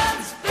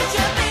champions, the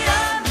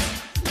champions.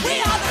 We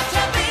are the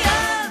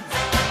champions.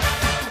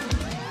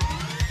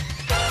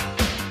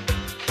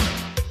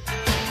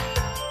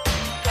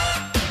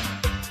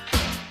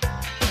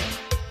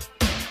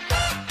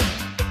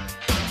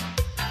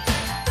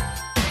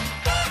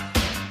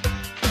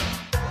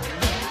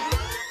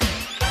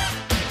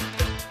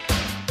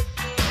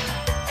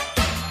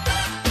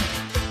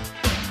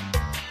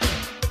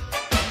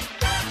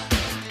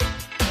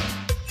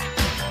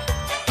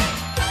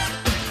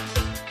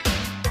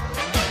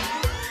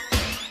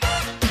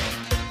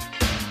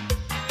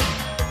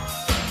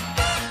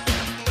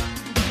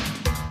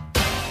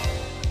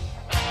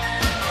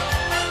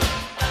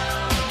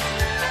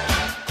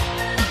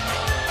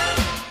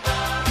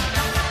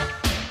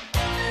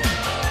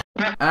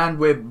 And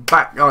we're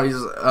back, guys.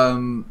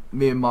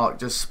 Me and Mark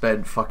just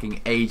spent fucking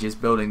ages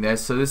building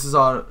this. So this is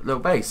our little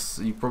base.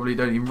 You probably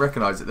don't even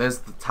recognise it. There's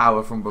the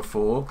tower from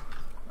before.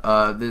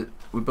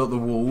 We built the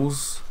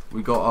walls.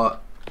 We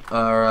got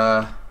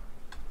our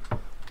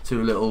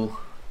 2 little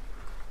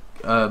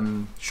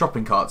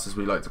shopping carts, as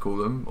we like to call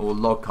them, or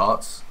log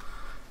carts.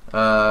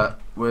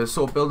 We're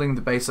sort of building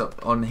the base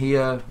up on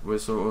here. We're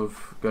sort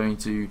of going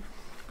to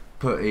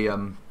put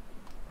a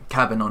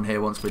cabin on here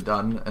once we're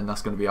done, and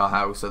that's going to be our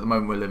house. At the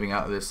moment we're living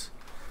out of this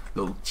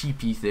little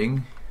cheapy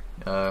thing.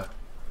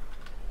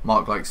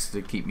 Mark likes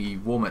to keep me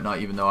warm at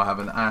night even though I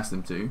haven't asked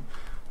him to.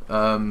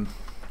 I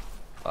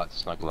like to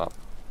snuggle up.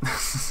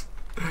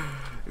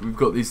 We've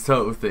got these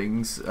turtle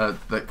things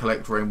that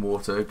collect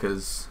rainwater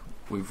because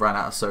we've ran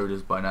out of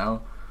sodas by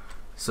now.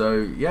 So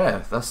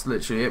yeah, that's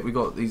literally it. We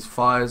got these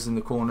fires in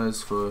the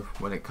corners for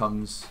when it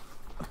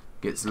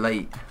gets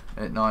late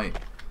at night.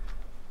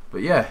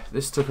 But yeah,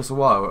 this took us a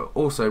while.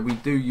 Also, we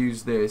do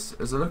use this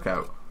as a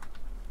lookout.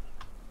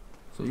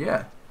 So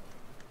yeah,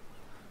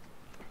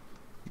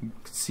 you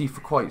can see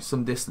for quite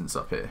some distance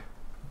up here.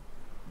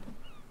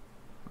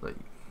 Like,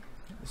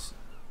 it's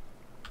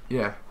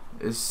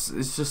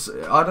just,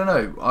 I don't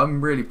know.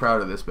 I'm really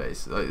proud of this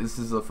base. Like, this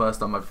is the first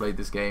time I've played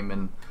this game,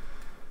 and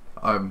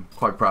I'm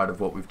quite proud of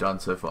what we've done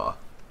so far.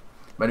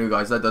 But anyway,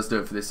 guys, that does do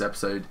it for this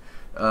episode.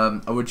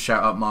 I would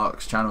shout out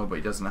Mark's channel, but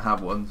he doesn't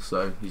have one,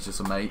 so he's just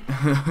a mate.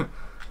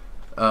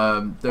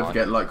 Don't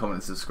forget to like, comment,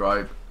 and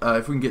subscribe.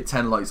 If we can get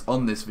 10 likes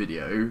on this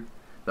video,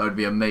 that would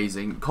be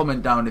amazing.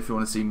 Comment down if you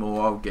want to see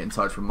more. I'll get in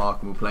touch with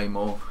Mark and we'll play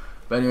more.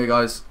 But anyway,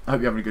 guys, I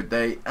hope you're having a good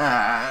day,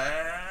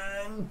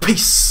 and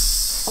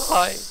peace.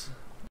 Bye.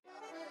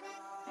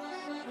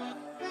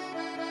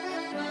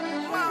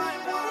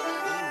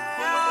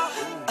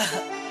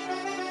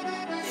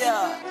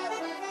 Yeah.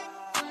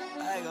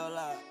 I ain't gonna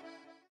lie.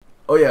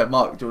 Oh yeah,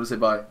 Mark, do you want to say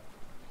bye?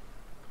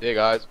 See you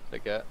guys.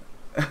 Take care.